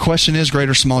whatever your question is, great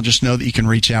or small, just know that you can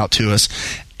reach out to us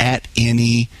at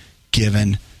any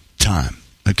given time.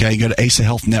 Okay, go to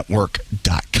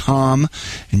asahealthnetwork.com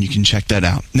and you can check that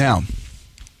out. Now,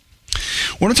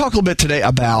 I want to talk a little bit today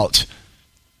about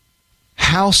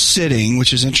how sitting,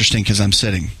 which is interesting because I'm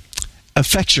sitting,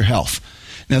 affects your health.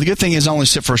 Now, the good thing is I only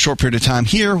sit for a short period of time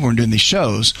here when we're doing these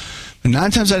shows, but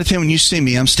 9 times out of 10 when you see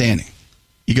me, I'm standing.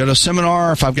 You go to a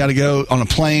seminar, if I've got to go on a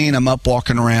plane, I'm up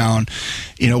walking around,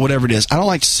 whatever it is. I don't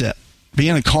like to sit. Be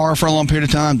in a car for a long period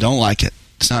of time, don't like it.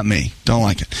 It's not me. Don't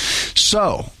like it.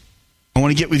 So I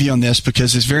want to get with you on this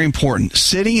because it's very important.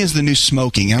 Sitting is the new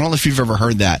smoking. I don't know if you've ever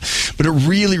heard that, but it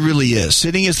really, really is.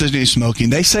 Sitting is the new smoking.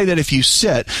 They say that if you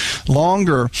sit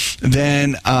longer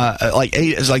than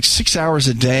like 6 hours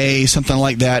a day, something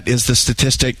like that is the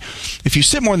statistic. If you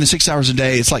sit more than 6 hours a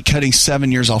day, it's like cutting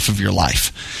 7 years off of your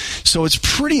life. So it's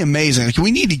pretty amazing. Like,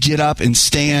 we need to get up and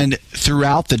stand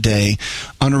throughout the day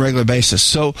on a regular basis.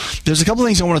 So there's a couple of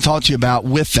things I want to talk to you about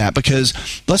with that, because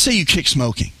let's say you kick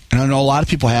smoking. And I know a lot of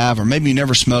people have, or maybe you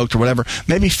never smoked or whatever.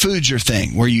 Maybe food's your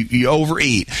thing, where you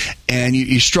overeat and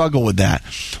you struggle with that.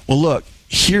 Well, look,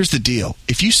 here's the deal.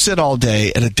 If you sit all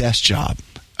day at a desk job,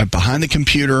 behind the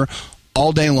computer,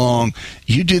 all day long,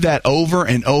 you do that over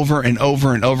and over and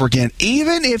over and over again,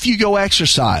 even if you go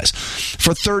exercise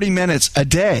for 30 minutes a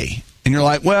day, and you're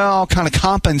like, well, I'll kind of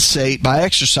compensate by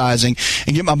exercising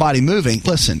and get my body moving.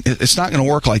 Listen, it's not going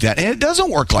to work like that. And it doesn't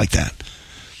work like that.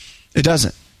 It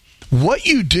doesn't. What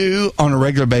you do on a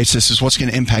regular basis is what's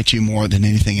going to impact you more than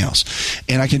anything else.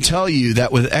 And I can tell you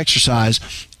that with exercise,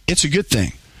 it's a good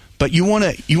thing. But you want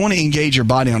to engage your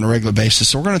body on a regular basis.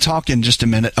 So we're going to talk in just a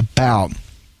minute about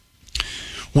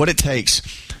what it takes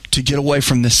to get away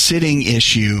from the sitting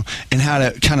issue and how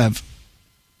to kind of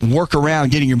work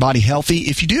around getting your body healthy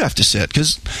if you do have to sit.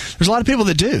 Because there's a lot of people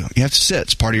that do. You have to sit.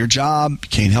 It's part of your job. You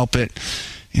can't help it.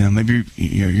 Maybe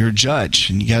you're a judge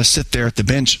and you got to sit there at the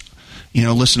bench,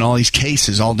 listen to all these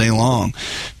cases all day long.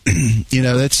 We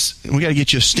got to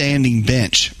get you a standing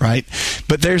bench, right?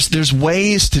 But there's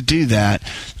ways to do that,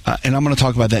 and I'm going to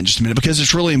talk about that in just a minute because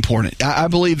it's really important. I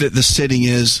believe that the sitting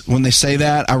is, when they say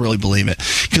that, I really believe it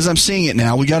because I'm seeing it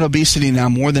now. We got obesity now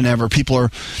more than ever.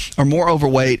 People are more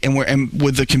overweight, and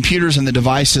with the computers and the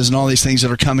devices and all these things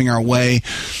that are coming our way,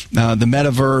 the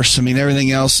metaverse, everything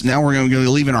else. Now we're going to be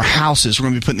leaving our houses. We're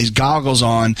going to be putting these goggles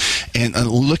on and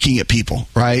looking at people,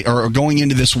 right? Or going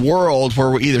into this world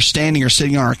where we're either standing or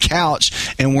sitting on our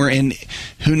couch and we're in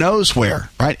who knows where,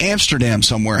 right? Amsterdam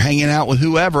somewhere, hanging out with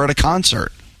whoever at a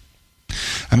concert.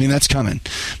 That's coming.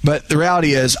 But the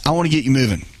reality is, I want to get you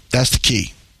moving. That's the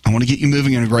key. I want to get you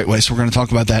moving in a great way. So we're going to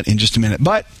talk about that in just a minute.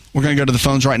 But we're going to go to the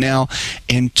phones right now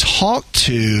and talk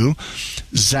to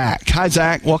Zach. Hi,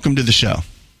 Zach. Welcome to the show.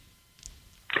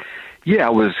 Yeah,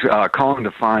 I was calling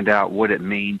to find out what it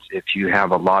means if you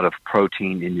have a lot of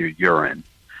protein in your urine.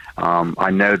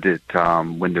 I know that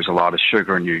when there's a lot of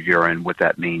sugar in your urine, what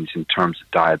that means in terms of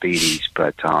diabetes,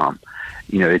 but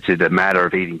is it a matter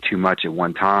of eating too much at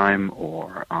one time,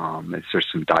 or is there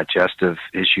some digestive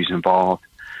issues involved?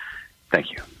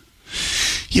 Thank you.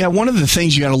 Yeah, one of the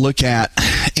things you got to look at,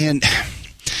 and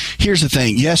here's the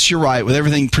thing. Yes, you're right. With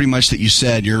everything pretty much that you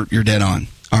said, you're dead on.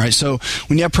 All right, so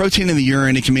when you have protein in the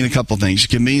urine, it can mean a couple of things. It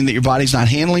can mean that your body's not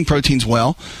handling proteins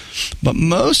well, but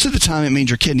most of the time it means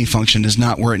your kidney function is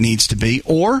not where it needs to be,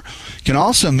 or it can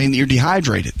also mean that you're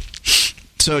dehydrated.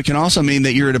 So it can also mean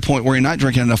that you're at a point where you're not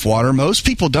drinking enough water. Most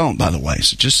people don't, by the way.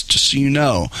 So just so you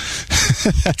know,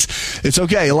 it's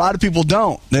okay. A lot of people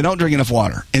don't. They don't drink enough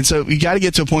water. And so you got to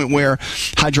get to a point where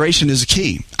hydration is a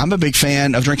key. I'm a big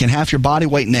fan of drinking half your body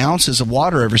weight in ounces of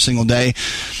water every single day.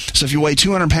 So if you weigh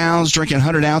 200 pounds, drinking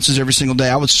 100 ounces every single day,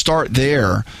 I would start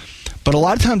there. But a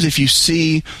lot of times if you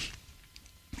see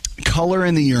color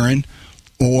in the urine,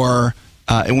 or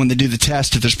and when they do the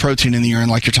test, if there's protein in the urine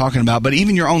like you're talking about, but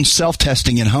even your own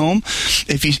self-testing at home,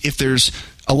 if there's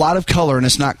a lot of color and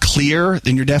it's not clear,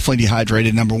 then you're definitely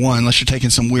dehydrated, number one, unless you're taking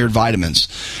some weird vitamins.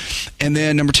 And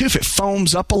then number two, if it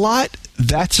foams up a lot,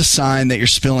 that's a sign that you're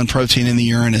spilling protein in the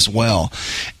urine as well.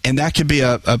 And that could be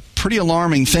a pretty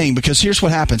alarming thing, because here's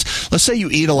what happens. Let's say you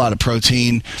eat a lot of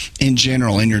protein in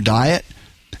general in your diet,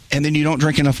 and then you don't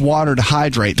drink enough water to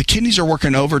hydrate. The kidneys are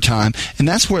working overtime, and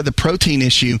that's where the protein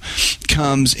issue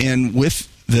comes in with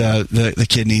the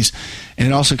kidneys, and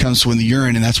it also comes with the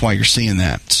urine, and that's why you're seeing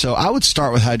that. So I would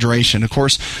start with hydration. Of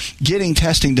course, getting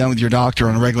testing done with your doctor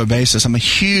on a regular basis. I'm a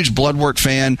huge blood work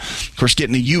fan. Of course,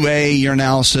 getting a UA,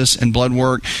 urinalysis, and blood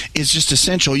work is just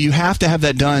essential. You have to have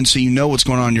that done so you know what's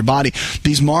going on in your body.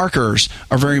 These markers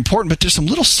are very important, but there's some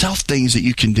little self things that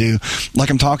you can do, like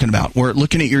I'm talking about, where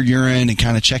looking at your urine and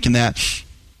kind of checking that,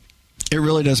 it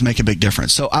really does make a big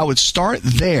difference. So I would start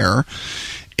there.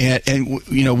 And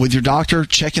with your doctor,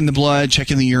 checking the blood,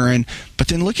 checking the urine, but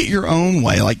then look at your own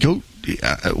way. Like, go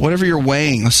whatever you're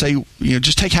weighing. Let's say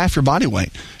just take half your body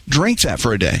weight. Drink that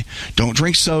for a day. Don't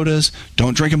drink sodas.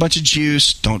 Don't drink a bunch of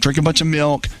juice. Don't drink a bunch of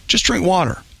milk. Just drink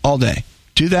water all day.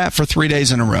 Do that for 3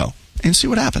 days in a row and see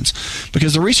what happens.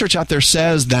 Because the research out there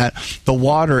says that the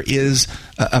water is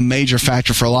a major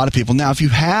factor for a lot of people. Now, if you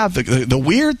have the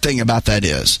weird thing about that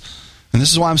is, and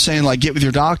this is why I'm saying, like, get with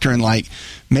your doctor and, like,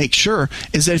 make sure,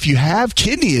 is that if you have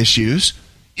kidney issues,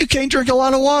 you can't drink a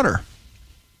lot of water.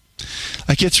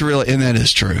 Like, it's really, and that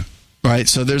is true, right?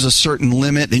 So there's a certain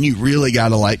limit, then you really got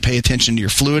to, like, pay attention to your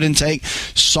fluid intake,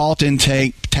 salt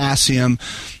intake, potassium.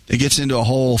 It gets into a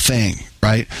whole thing,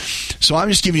 right? So I'm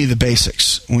just giving you the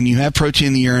basics. When you have protein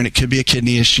in the urine, it could be a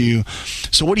kidney issue.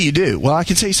 So what do you do? Well, I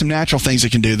can tell you some natural things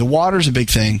that can do. The water's a big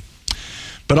thing.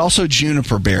 But also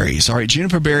juniper berries. All right,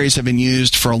 juniper berries have been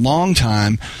used for a long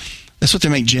time. That's what they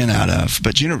make gin out of.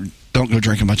 But don't go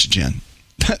drink a bunch of gin.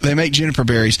 They make juniper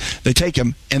berries. They take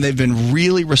them, and they've been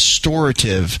really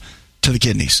restorative to the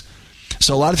kidneys.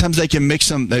 So a lot of times they can mix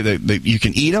them. You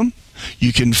can eat them.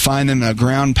 You can find them in a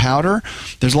ground powder.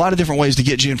 There's a lot of different ways to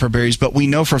get juniper berries, but we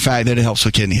know for a fact that it helps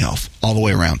with kidney health all the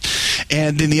way around.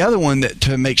 And then the other one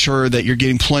to make sure that you're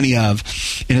getting plenty of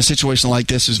in a situation like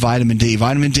this is vitamin D.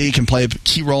 Vitamin D can play a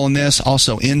key role in this.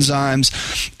 Also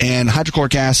enzymes and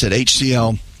hydrochloric acid,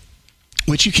 HCl,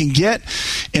 which you can get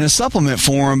in a supplement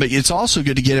form, but it's also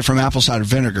good to get it from apple cider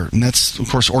vinegar. And that's, of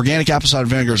course, organic apple cider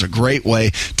vinegar is a great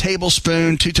way. 2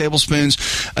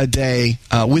 tablespoons a day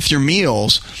with your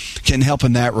meals can help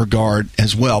in that regard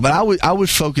as well. But I would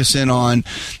focus in on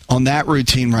that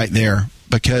routine right there,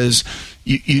 because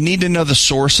you need to know the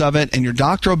source of it, and your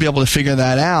doctor will be able to figure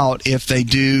that out if they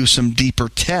do some deeper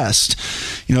tests.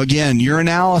 Again,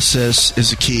 urinalysis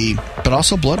is a key, but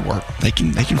also blood work. They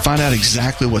can find out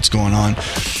exactly what's going on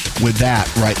with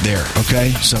that right there. Okay,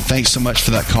 so thanks so much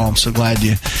for that call. I'm so glad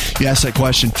you asked that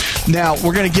question. Now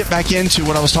we're going to get back into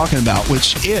what I was talking about,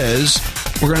 which is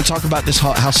we're going to talk about this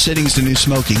how sitting's the new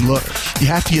smoking. Look, you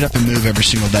have to get up and move every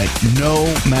single day, no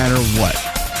matter what.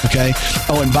 Okay.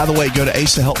 Oh, and by the way, go to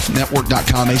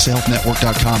asahealthnetwork.com,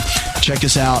 asahealthnetwork.com. Check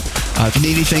us out. If you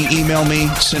need anything, email me,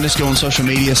 send us, go on social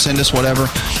media, send us whatever.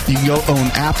 You can go on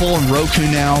Apple and Roku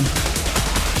now,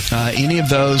 any of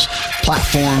those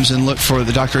platforms, and look for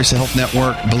the Dr. Asa Health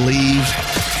Network, Believe.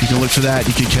 You can look for that.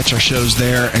 You can catch our shows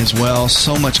there as well.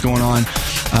 So much going on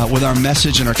with our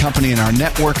message and our company and our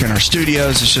network and our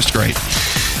studios. It's just great.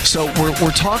 So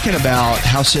we're talking about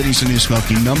how sitting's the new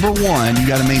smoking. Number one, you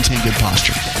got to maintain good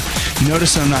posture. You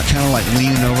notice that I'm not kind of like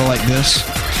leaning over like this.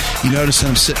 You notice that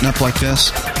I'm sitting up like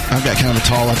this. I've got kind of a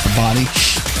tall upper body.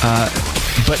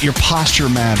 But your posture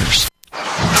matters.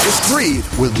 It's Breathe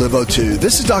with LiveO2.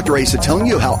 This is Dr. Asa telling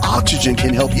you how oxygen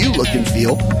can help you look and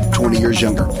feel 20 years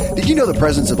younger. Did you know the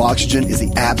presence of oxygen is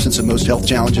the absence of most health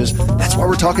challenges? That's why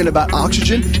we're talking about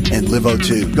oxygen and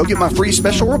LiveO2. Go get my free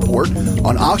special report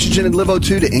on oxygen and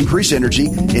LiveO2 to increase energy,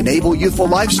 enable youthful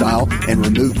lifestyle, and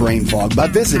remove brain fog by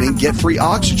visiting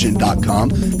getfreeoxygen.com.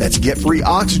 That's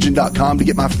getfreeoxygen.com to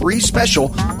get my free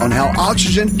special on how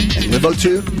oxygen and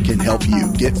LiveO2 can help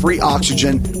you.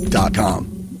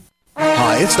 Getfreeoxygen.com.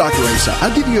 Hi, it's Dr. Asa.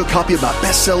 I'm giving you a copy of my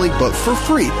best-selling book for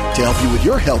free to help you with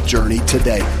your health journey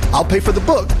today. I'll pay for the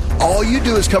book. All you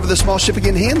do is cover the small shipping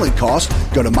and handling costs.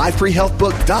 Go to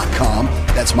myfreehealthbook.com.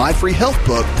 That's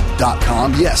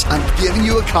myfreehealthbook.com. Yes, I'm giving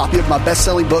you a copy of my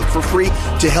best-selling book for free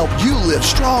to help you live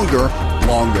stronger,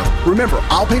 longer. Remember,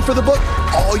 I'll pay for the book.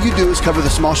 All you do is cover the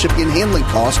small shipping and handling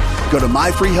costs. Go to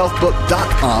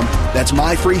myfreehealthbook.com. That's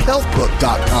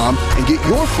myfreehealthbook.com and get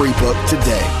your free book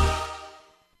today.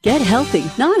 Get healthy,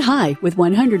 not high, with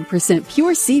 100%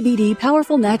 pure CBD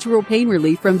powerful natural pain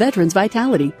relief from Veterans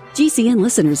Vitality. GCN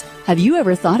listeners, have you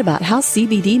ever thought about how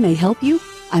CBD may help you?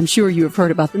 I'm sure you have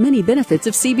heard about the many benefits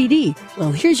of CBD.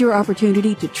 Well, here's your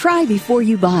opportunity to try before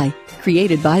you buy.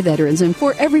 Created by veterans and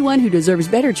for everyone who deserves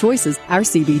better choices, our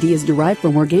CBD is derived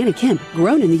from organic hemp,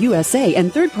 grown in the USA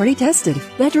and third-party tested.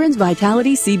 Veterans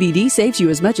Vitality CBD saves you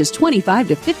as much as 25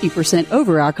 to 50%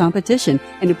 over our competition,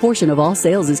 and a portion of all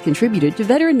sales is contributed to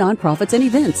veteran nonprofits and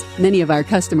events. Many of our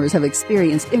customers have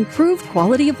experienced improved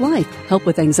quality of life, help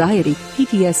with anxiety,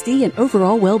 PTSD, and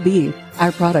overall well-being.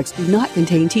 Our products do not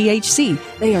contain THC.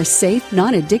 They are safe,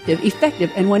 non-addictive, effective,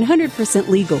 and 100%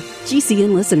 legal.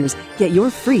 GCN listeners, get your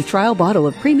free trial bottle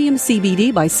of premium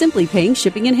CBD by simply paying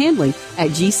shipping and handling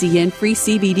at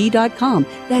GCNFreeCBD.com.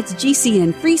 That's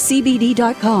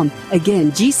GCNFreeCBD.com.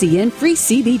 Again,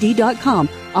 GCNFreeCBD.com.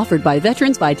 Offered by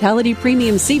Veterans Vitality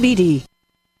Premium CBD.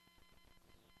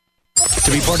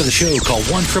 To be part of the show, call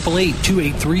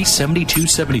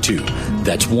 1-888-283-7272.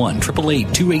 That's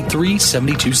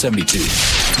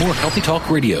 1-888-283-7272. More Healthy Talk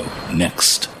Radio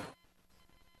next.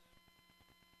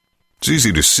 It's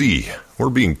easy to see. We're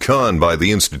being conned by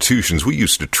the institutions we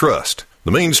used to trust.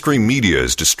 The mainstream media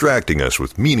is distracting us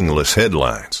with meaningless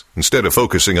headlines instead of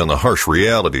focusing on the harsh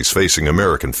realities facing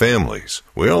American families.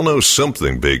 We all know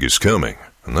something big is coming,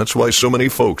 and that's why so many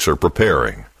folks are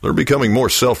preparing. They're becoming more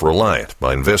self-reliant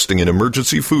by investing in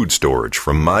emergency food storage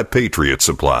from My Patriot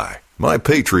Supply. My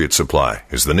Patriot Supply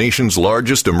is the nation's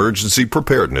largest emergency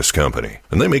preparedness company,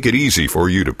 and they make it easy for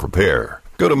you to prepare.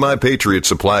 Go to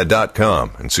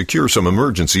MyPatriotSupply.com and secure some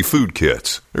emergency food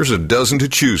kits. There's a dozen to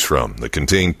choose from that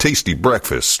contain tasty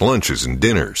breakfasts, lunches, and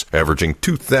dinners, averaging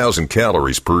 2,000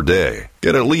 calories per day.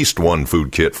 Get at least one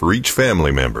food kit for each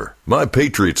family member. My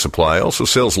Patriot Supply also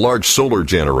sells large solar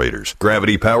generators,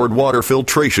 gravity-powered water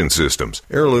filtration systems,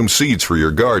 heirloom seeds for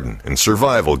your garden, and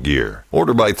survival gear.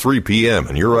 Order by 3 p.m.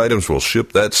 and your items will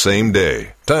ship that same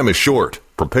day. Time is short.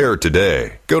 Prepare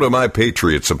today. Go to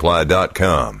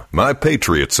MyPatriotSupply.com.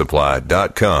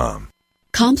 MyPatriotSupply.com.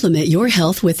 Complement your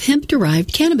health with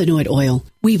hemp-derived cannabinoid oil.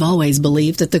 We've always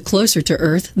believed that the closer to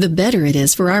Earth, the better it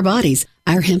is for our bodies.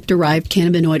 Our hemp-derived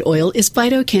cannabinoid oil is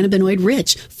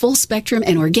phytocannabinoid-rich, full-spectrum,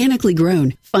 and organically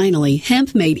grown. Finally,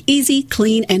 hemp made easy,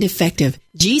 clean, and effective.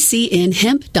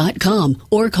 GCNHemp.com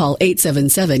or call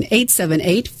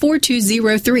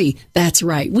 877-878-4203. That's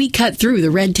right, we cut through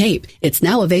the red tape. It's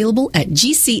now available at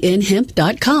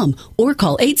GCNHemp.com or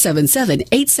call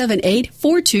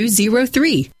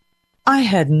 877-878-4203. I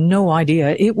had no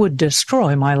idea it would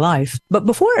destroy my life. But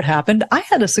before it happened, I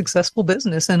had a successful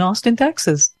business in Austin,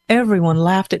 Texas. Everyone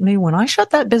laughed at me when I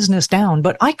shut that business down,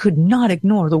 but I could not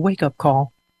ignore the wake-up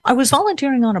call. I was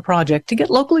volunteering on a project to get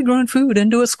locally grown food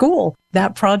into a school.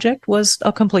 That project was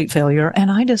a complete failure, and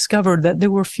I discovered that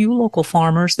there were few local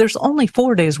farmers. There's only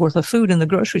 4 days worth of food in the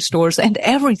grocery stores, and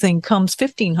everything comes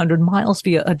 1,500 miles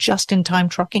via a just-in-time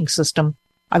trucking system.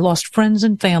 I lost friends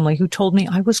and family who told me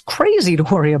I was crazy to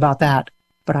worry about that,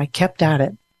 but I kept at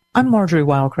it. I'm Marjorie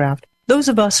Wildcraft. Those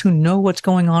of us who know what's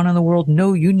going on in the world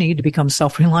know you need to become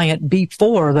self-reliant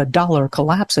before the dollar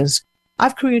collapses.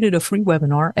 I've created a free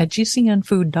webinar at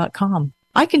GCNfood.com.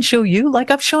 I can show you,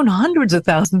 like I've shown hundreds of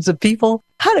thousands of people,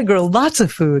 how to grow lots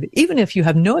of food, even if you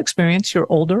have no experience, you're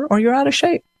older, or you're out of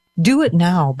shape. Do it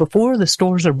now, before the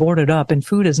stores are boarded up and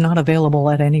food is not available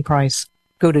at any price.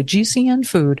 Go to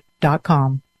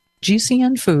GCNfood.com.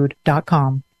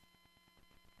 GCNfood.com.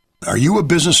 Are you a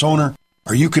business owner?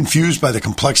 Are you confused by the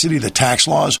complexity of the tax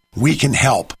laws? We can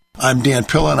help. I'm Dan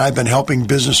Pilla, and I've been helping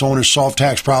business owners solve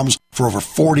tax problems for over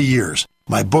 40 years.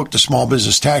 My book, The Small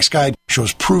Business Tax Guide,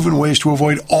 shows proven ways to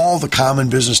avoid all the common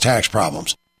business tax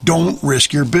problems. Don't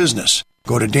risk your business.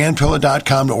 Go to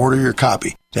danpilla.com to order your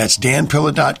copy. That's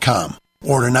danpilla.com.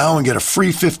 Order now and get a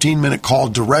free 15-minute call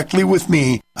directly with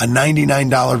me, a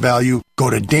 $99 value.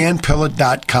 Go to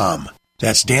danpilla.com.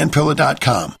 That's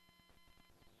danpilla.com.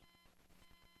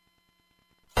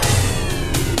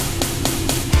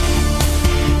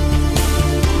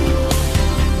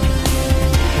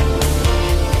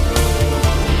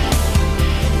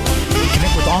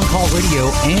 Connect with On Call Radio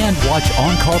and watch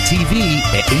On Call TV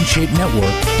at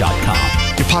InShapeNetwork.com.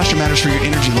 Your posture matters for your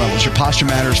energy levels. Your posture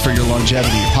matters for your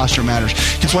longevity. Your posture matters.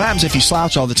 Because what happens if you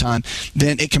slouch all the time,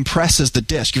 then it compresses the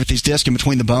disc. You get these discs in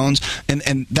between the bones,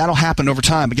 and that'll happen over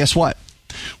time. But guess what?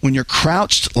 When you're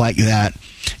crouched like that,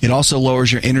 it also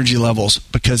lowers your energy levels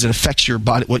because it affects your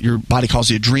body, what your body calls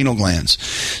the adrenal glands.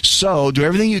 So do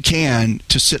everything you can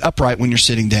to sit upright when you're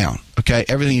sitting down. Okay?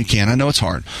 Everything you can. I know it's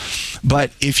hard.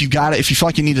 But if you feel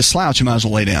like you need to slouch, you might as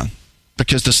well lay down.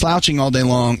 Because the slouching all day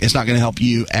long is not going to help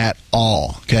you at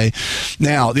all, okay?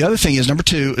 Now, the other thing is, number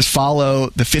 2, is follow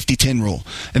the 50-10 rule.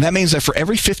 And that means that for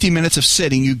every 50 minutes of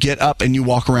sitting, you get up and you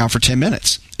walk around for 10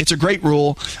 minutes. It's a great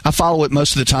rule. I follow it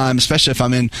most of the time, especially if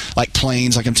I'm in, like,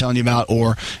 planes, like I'm telling you about,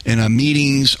 or in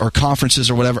meetings or conferences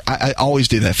or whatever. I always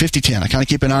do that, 50-10. I kind of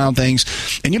keep an eye on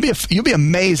things. And you'll be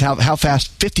amazed how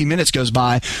fast 50 minutes goes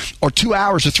by, or 2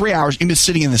 hours or 3 hours, you've been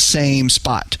sitting in the same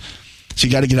spot. So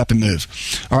you got to get up and move.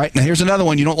 All right. Now here's another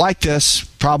one. You don't like this,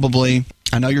 probably.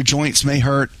 I know your joints may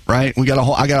hurt, right? I got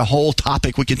a whole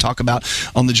topic we can talk about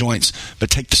on the joints. But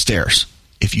take the stairs.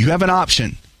 If you have an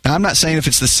option. Now I'm not saying if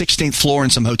it's the 16th floor in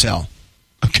some hotel.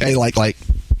 Okay,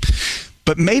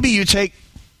 but maybe you take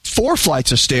 4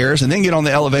 flights of stairs and then get on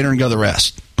the elevator and go the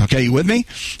rest. Okay, you with me?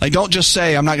 Like, don't just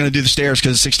say, I'm not going to do the stairs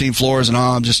because it's 16 floors and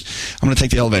I'm going to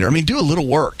take the elevator. I mean, do a little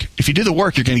work. If you do the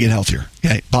work, you're going to get healthier.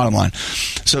 Okay, bottom line.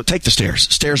 So take the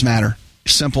stairs. Stairs matter.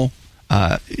 Simple.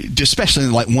 Especially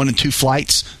in like 1 and 2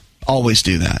 flights. Always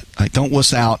do that. Like, don't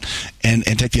wuss out and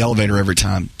take the elevator every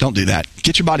time. Don't do that.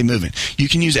 Get your body moving. You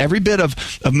can use every bit of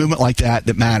movement like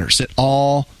that matters. It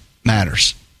all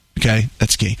matters. Okay,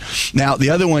 that's key. Now, the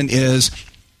other one is,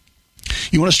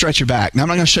 you want to stretch your back. Now, I'm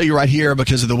not going to show you right here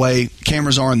because of the way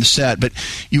cameras are on the set, but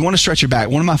you want to stretch your back.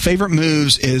 One of my favorite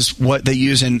moves is what they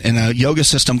use in a yoga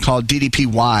system called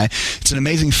DDPY. It's an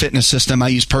amazing fitness system I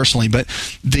use personally, but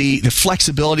the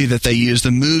flexibility that they use,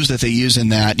 the moves that they use in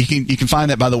that, you can find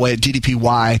that, by the way, at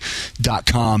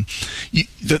ddpy.com.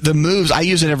 The moves, I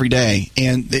use it every day,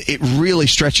 and it really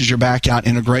stretches your back out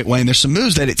in a great way. And there's some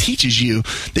moves that it teaches you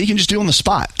that you can just do on the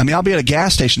spot. I mean, I'll be at a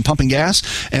gas station pumping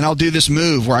gas, and I'll do this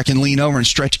move where I can lean over and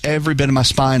stretch every bit of my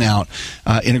spine out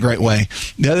in a great way.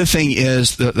 The other thing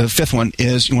is, the 5th one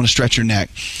is, you want to stretch your neck.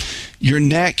 Your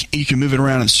neck, you can move it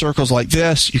around in circles like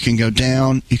this. You can go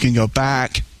down. You can go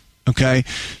back. Okay?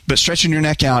 But stretching your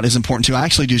neck out is important too. I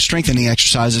actually do strengthening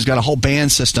exercises. Got a whole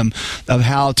band system of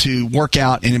how to work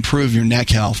out and improve your neck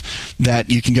health that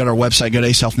you can go to our website, go to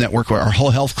Ace Health Network, where our whole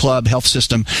health club, health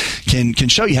system can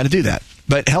show you how to do that.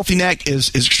 But healthy neck is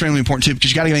extremely important too,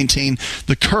 because you got to maintain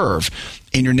the curve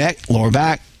in your neck, lower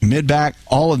back, mid back,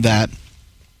 all of that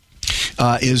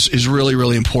is really,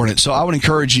 really important. So I would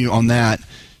encourage you on that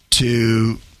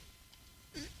to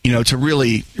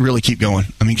really, really keep going.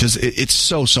 I mean, because it's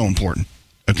so important,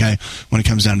 okay, when it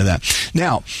comes down to that.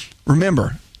 Now,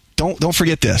 remember, don't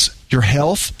forget this. Your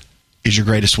health is your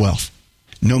greatest wealth.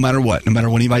 No matter what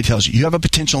anybody tells you. You have a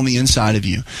potential on the inside of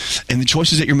you. And the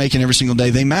choices that you're making every single day,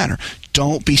 they matter.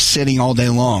 Don't be sitting all day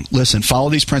long. Listen,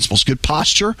 follow these principles. Good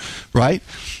posture, right?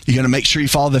 You're going to make sure you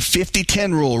follow the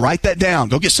 50-10 rule. Write that down.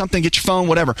 Go get something, get your phone,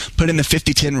 whatever. Put in the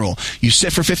 50-10 rule. You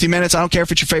sit for 50 minutes. I don't care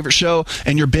if it's your favorite show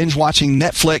and you're binge watching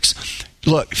Netflix.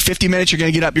 Look, 50 minutes, you're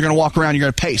going to get up, you're going to walk around, you're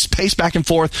going to pace back and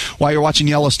forth while you're watching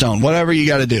Yellowstone, whatever you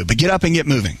got to do. But get up and get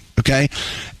moving, okay?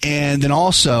 And then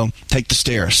also take the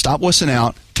stairs. Stop wussing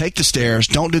out. Take the stairs.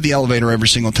 Don't do the elevator every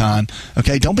single time,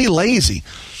 okay? Don't be lazy.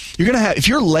 If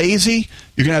you're lazy,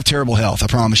 you're going to have terrible health, I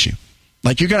promise you.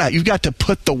 Like, you've got to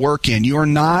put the work in. You are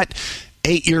not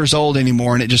 8 years old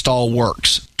anymore and it just all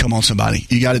works. Come on, somebody.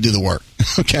 You got to do the work.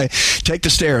 Okay? Take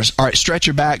the stairs. All right, stretch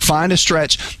your back. Find a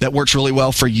stretch that works really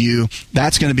well for you.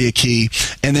 That's going to be a key.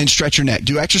 And then stretch your neck.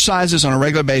 Do exercises on a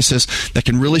regular basis that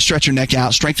can really stretch your neck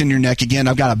out, strengthen your neck. Again,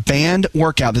 I've got a band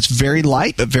workout that's very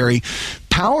light but very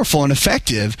powerful and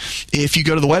effective. If you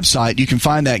go to the website, you can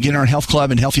find that, get in our Health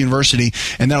Club and Health University,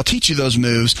 and that'll teach you those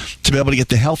moves to be able to get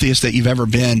the healthiest that you've ever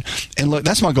been. And look,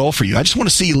 that's my goal for you. I just want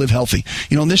to see you live healthy.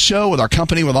 You know, in this show, with our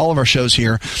company, with all of our shows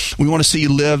here, we want to see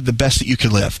you live the best that you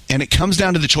could live. And it comes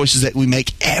down to the choices that we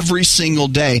make every single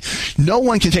day. No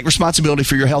one can take responsibility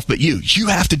for your health but you. You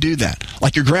have to do that.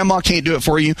 Like your grandma can't do it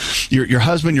for you, your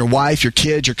husband, your wife, your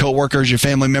kids, your coworkers, your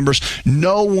family members.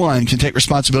 No one can take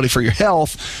responsibility for your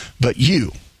health but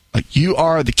you. Like, you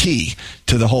are the key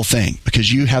to the whole thing because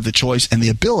you have the choice and the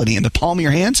ability in the palm of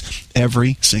your hands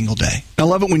every single day. I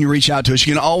love it when you reach out to us.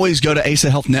 You can always go to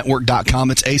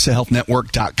asahealthnetwork.com. It's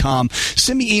asahealthnetwork.com.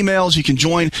 Send me emails. You can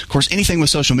join, of course, anything with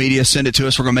social media. Send it to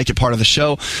us. We're going to make it part of the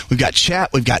show. We've got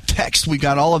chat. We've got text. We've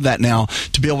got all of that now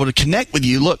to be able to connect with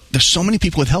you. Look, there's so many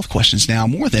people with health questions now,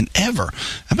 more than ever.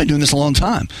 I've been doing this a long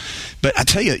time. But I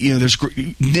tell you, there's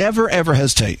never, ever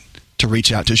hesitate to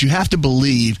reach out to us. You have to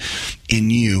believe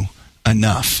in you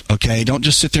enough, okay? Don't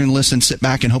just sit there and listen, sit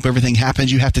back and hope everything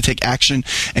happens. You have to take action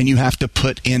and you have to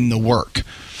put in the work.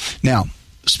 Now,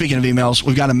 speaking of emails,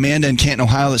 we've got Amanda in Canton,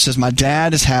 Ohio that says, my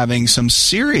dad is having some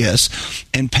serious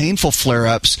and painful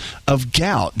flare-ups of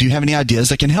gout. Do you have any ideas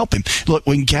that can help him? Look,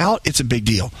 when gout, it's a big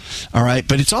deal, all right?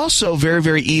 But it's also very,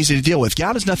 very easy to deal with.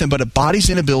 Gout is nothing but a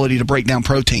body's inability to break down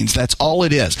proteins. That's all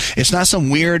it is. It's not some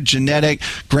weird genetic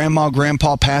grandma,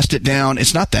 grandpa passed it down.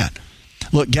 It's not that.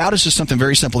 Look, gout is just something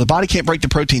very simple. The body can't break the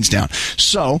proteins down.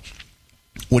 So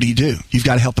what do? You've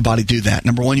got to help the body do that.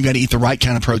 Number one, you've got to eat the right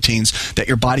kind of proteins that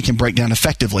your body can break down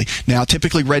effectively. Now,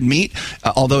 typically red meat,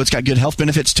 although it's got good health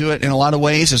benefits to it in a lot of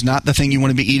ways, is not the thing you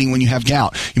want to be eating when you have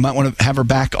gout. You might want to have her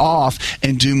back off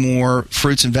and do more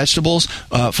fruits and vegetables,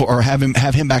 or have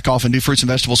him back off and do fruits and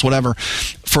vegetables, whatever,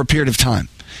 for a period of time.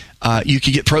 You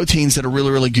can get proteins that are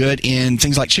really, really good in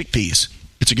things like chickpeas.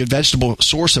 It's a good vegetable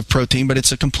source of protein, but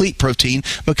it's a complete protein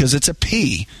because it's a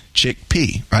pea,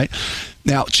 chickpea, right?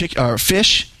 Now,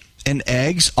 fish and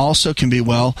eggs also can be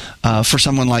well for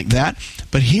someone like that.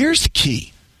 But here's the key.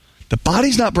 The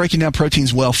body's not breaking down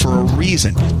proteins well for a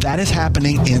reason. That is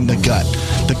happening in the gut.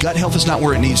 The gut health is not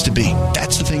where it needs to be.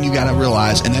 That's the thing you got to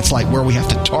realize, and that's like where we have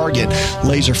to target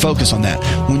laser focus on that.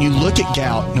 When you look at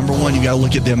gout, number one, you got to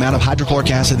look at the amount of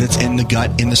hydrochloric acid that's in the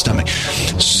gut, in the stomach.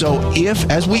 So if,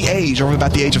 as we age, or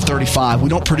about the age of 35, we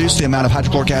don't produce the amount of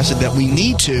hydrochloric acid that we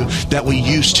need to, that we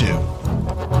used to,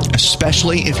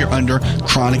 especially if you're under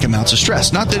chronic amounts of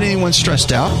stress. Not that anyone's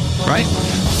stressed out, right?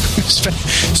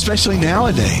 Especially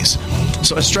nowadays.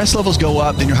 So as stress levels go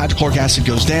up, then your hydrochloric acid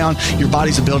goes down, your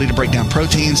body's ability to break down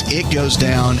proteins, it goes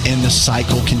down, and the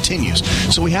cycle continues.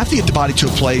 So we have to get the body to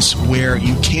a place where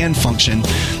you can function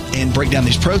and break down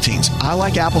these proteins. I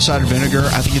like apple cider vinegar.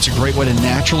 I think it's a great way to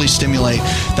naturally stimulate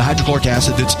the hydrochloric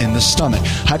acid that's in the stomach.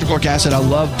 Hydrochloric acid, I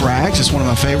love Bragg's. It's one of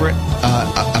my favorite.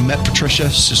 I met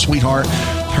Patricia, she's a sweetheart.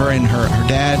 Her and her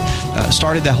dad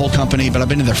started that whole company, but I've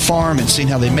been to their farm and seen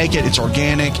how they make it. It's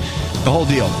organic, the whole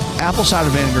deal. Apple cider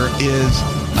vinegar is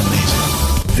amazing.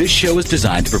 This show is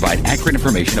designed to provide accurate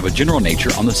information of a general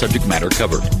nature on the subject matter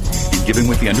covered, and given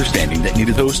with the understanding that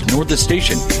neither the host nor the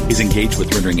station is engaged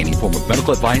with rendering any form of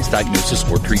medical advice, diagnosis,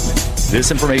 or treatment.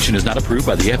 This information is not approved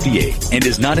by the FDA and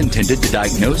is not intended to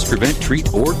diagnose, prevent,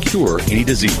 treat, or cure any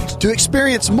disease. To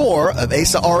experience more of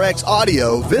ASA RX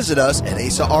audio, visit us at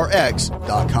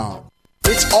asarx.com.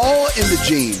 It's all in the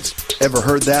genes. Ever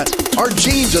heard that? Our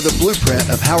genes are the blueprint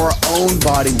of how our own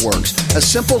body works. A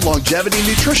simple longevity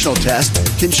nutritional test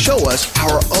can show us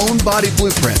our own body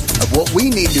blueprint of what we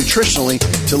need nutritionally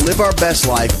to live our best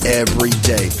life every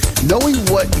day. Knowing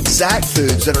what exact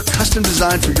foods that are custom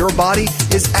designed for your body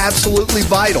is absolutely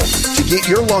vital. To get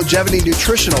your longevity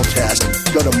nutritional test,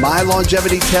 go to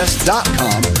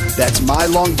mylongevitytest.com. That's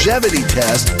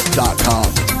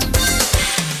mylongevitytest.com.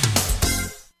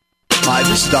 Hi,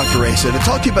 this is Dr. Asa to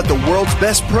talk to you about the world's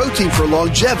best protein for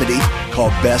longevity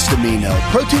called Best Amino.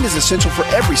 Protein is essential for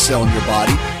every cell in your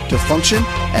body to function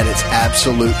at its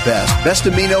absolute best. Best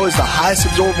Amino is the highest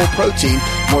absorbable protein,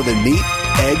 more than meat,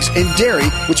 eggs, and dairy,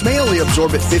 which may only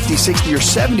absorb at 50, 60, or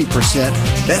 70%.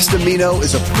 Best Amino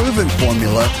is a proven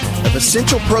formula of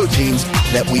essential proteins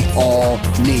that we all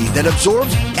need that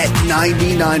absorbs at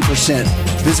 99%.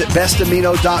 Visit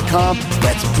bestamino.com.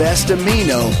 That's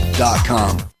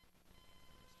bestamino.com.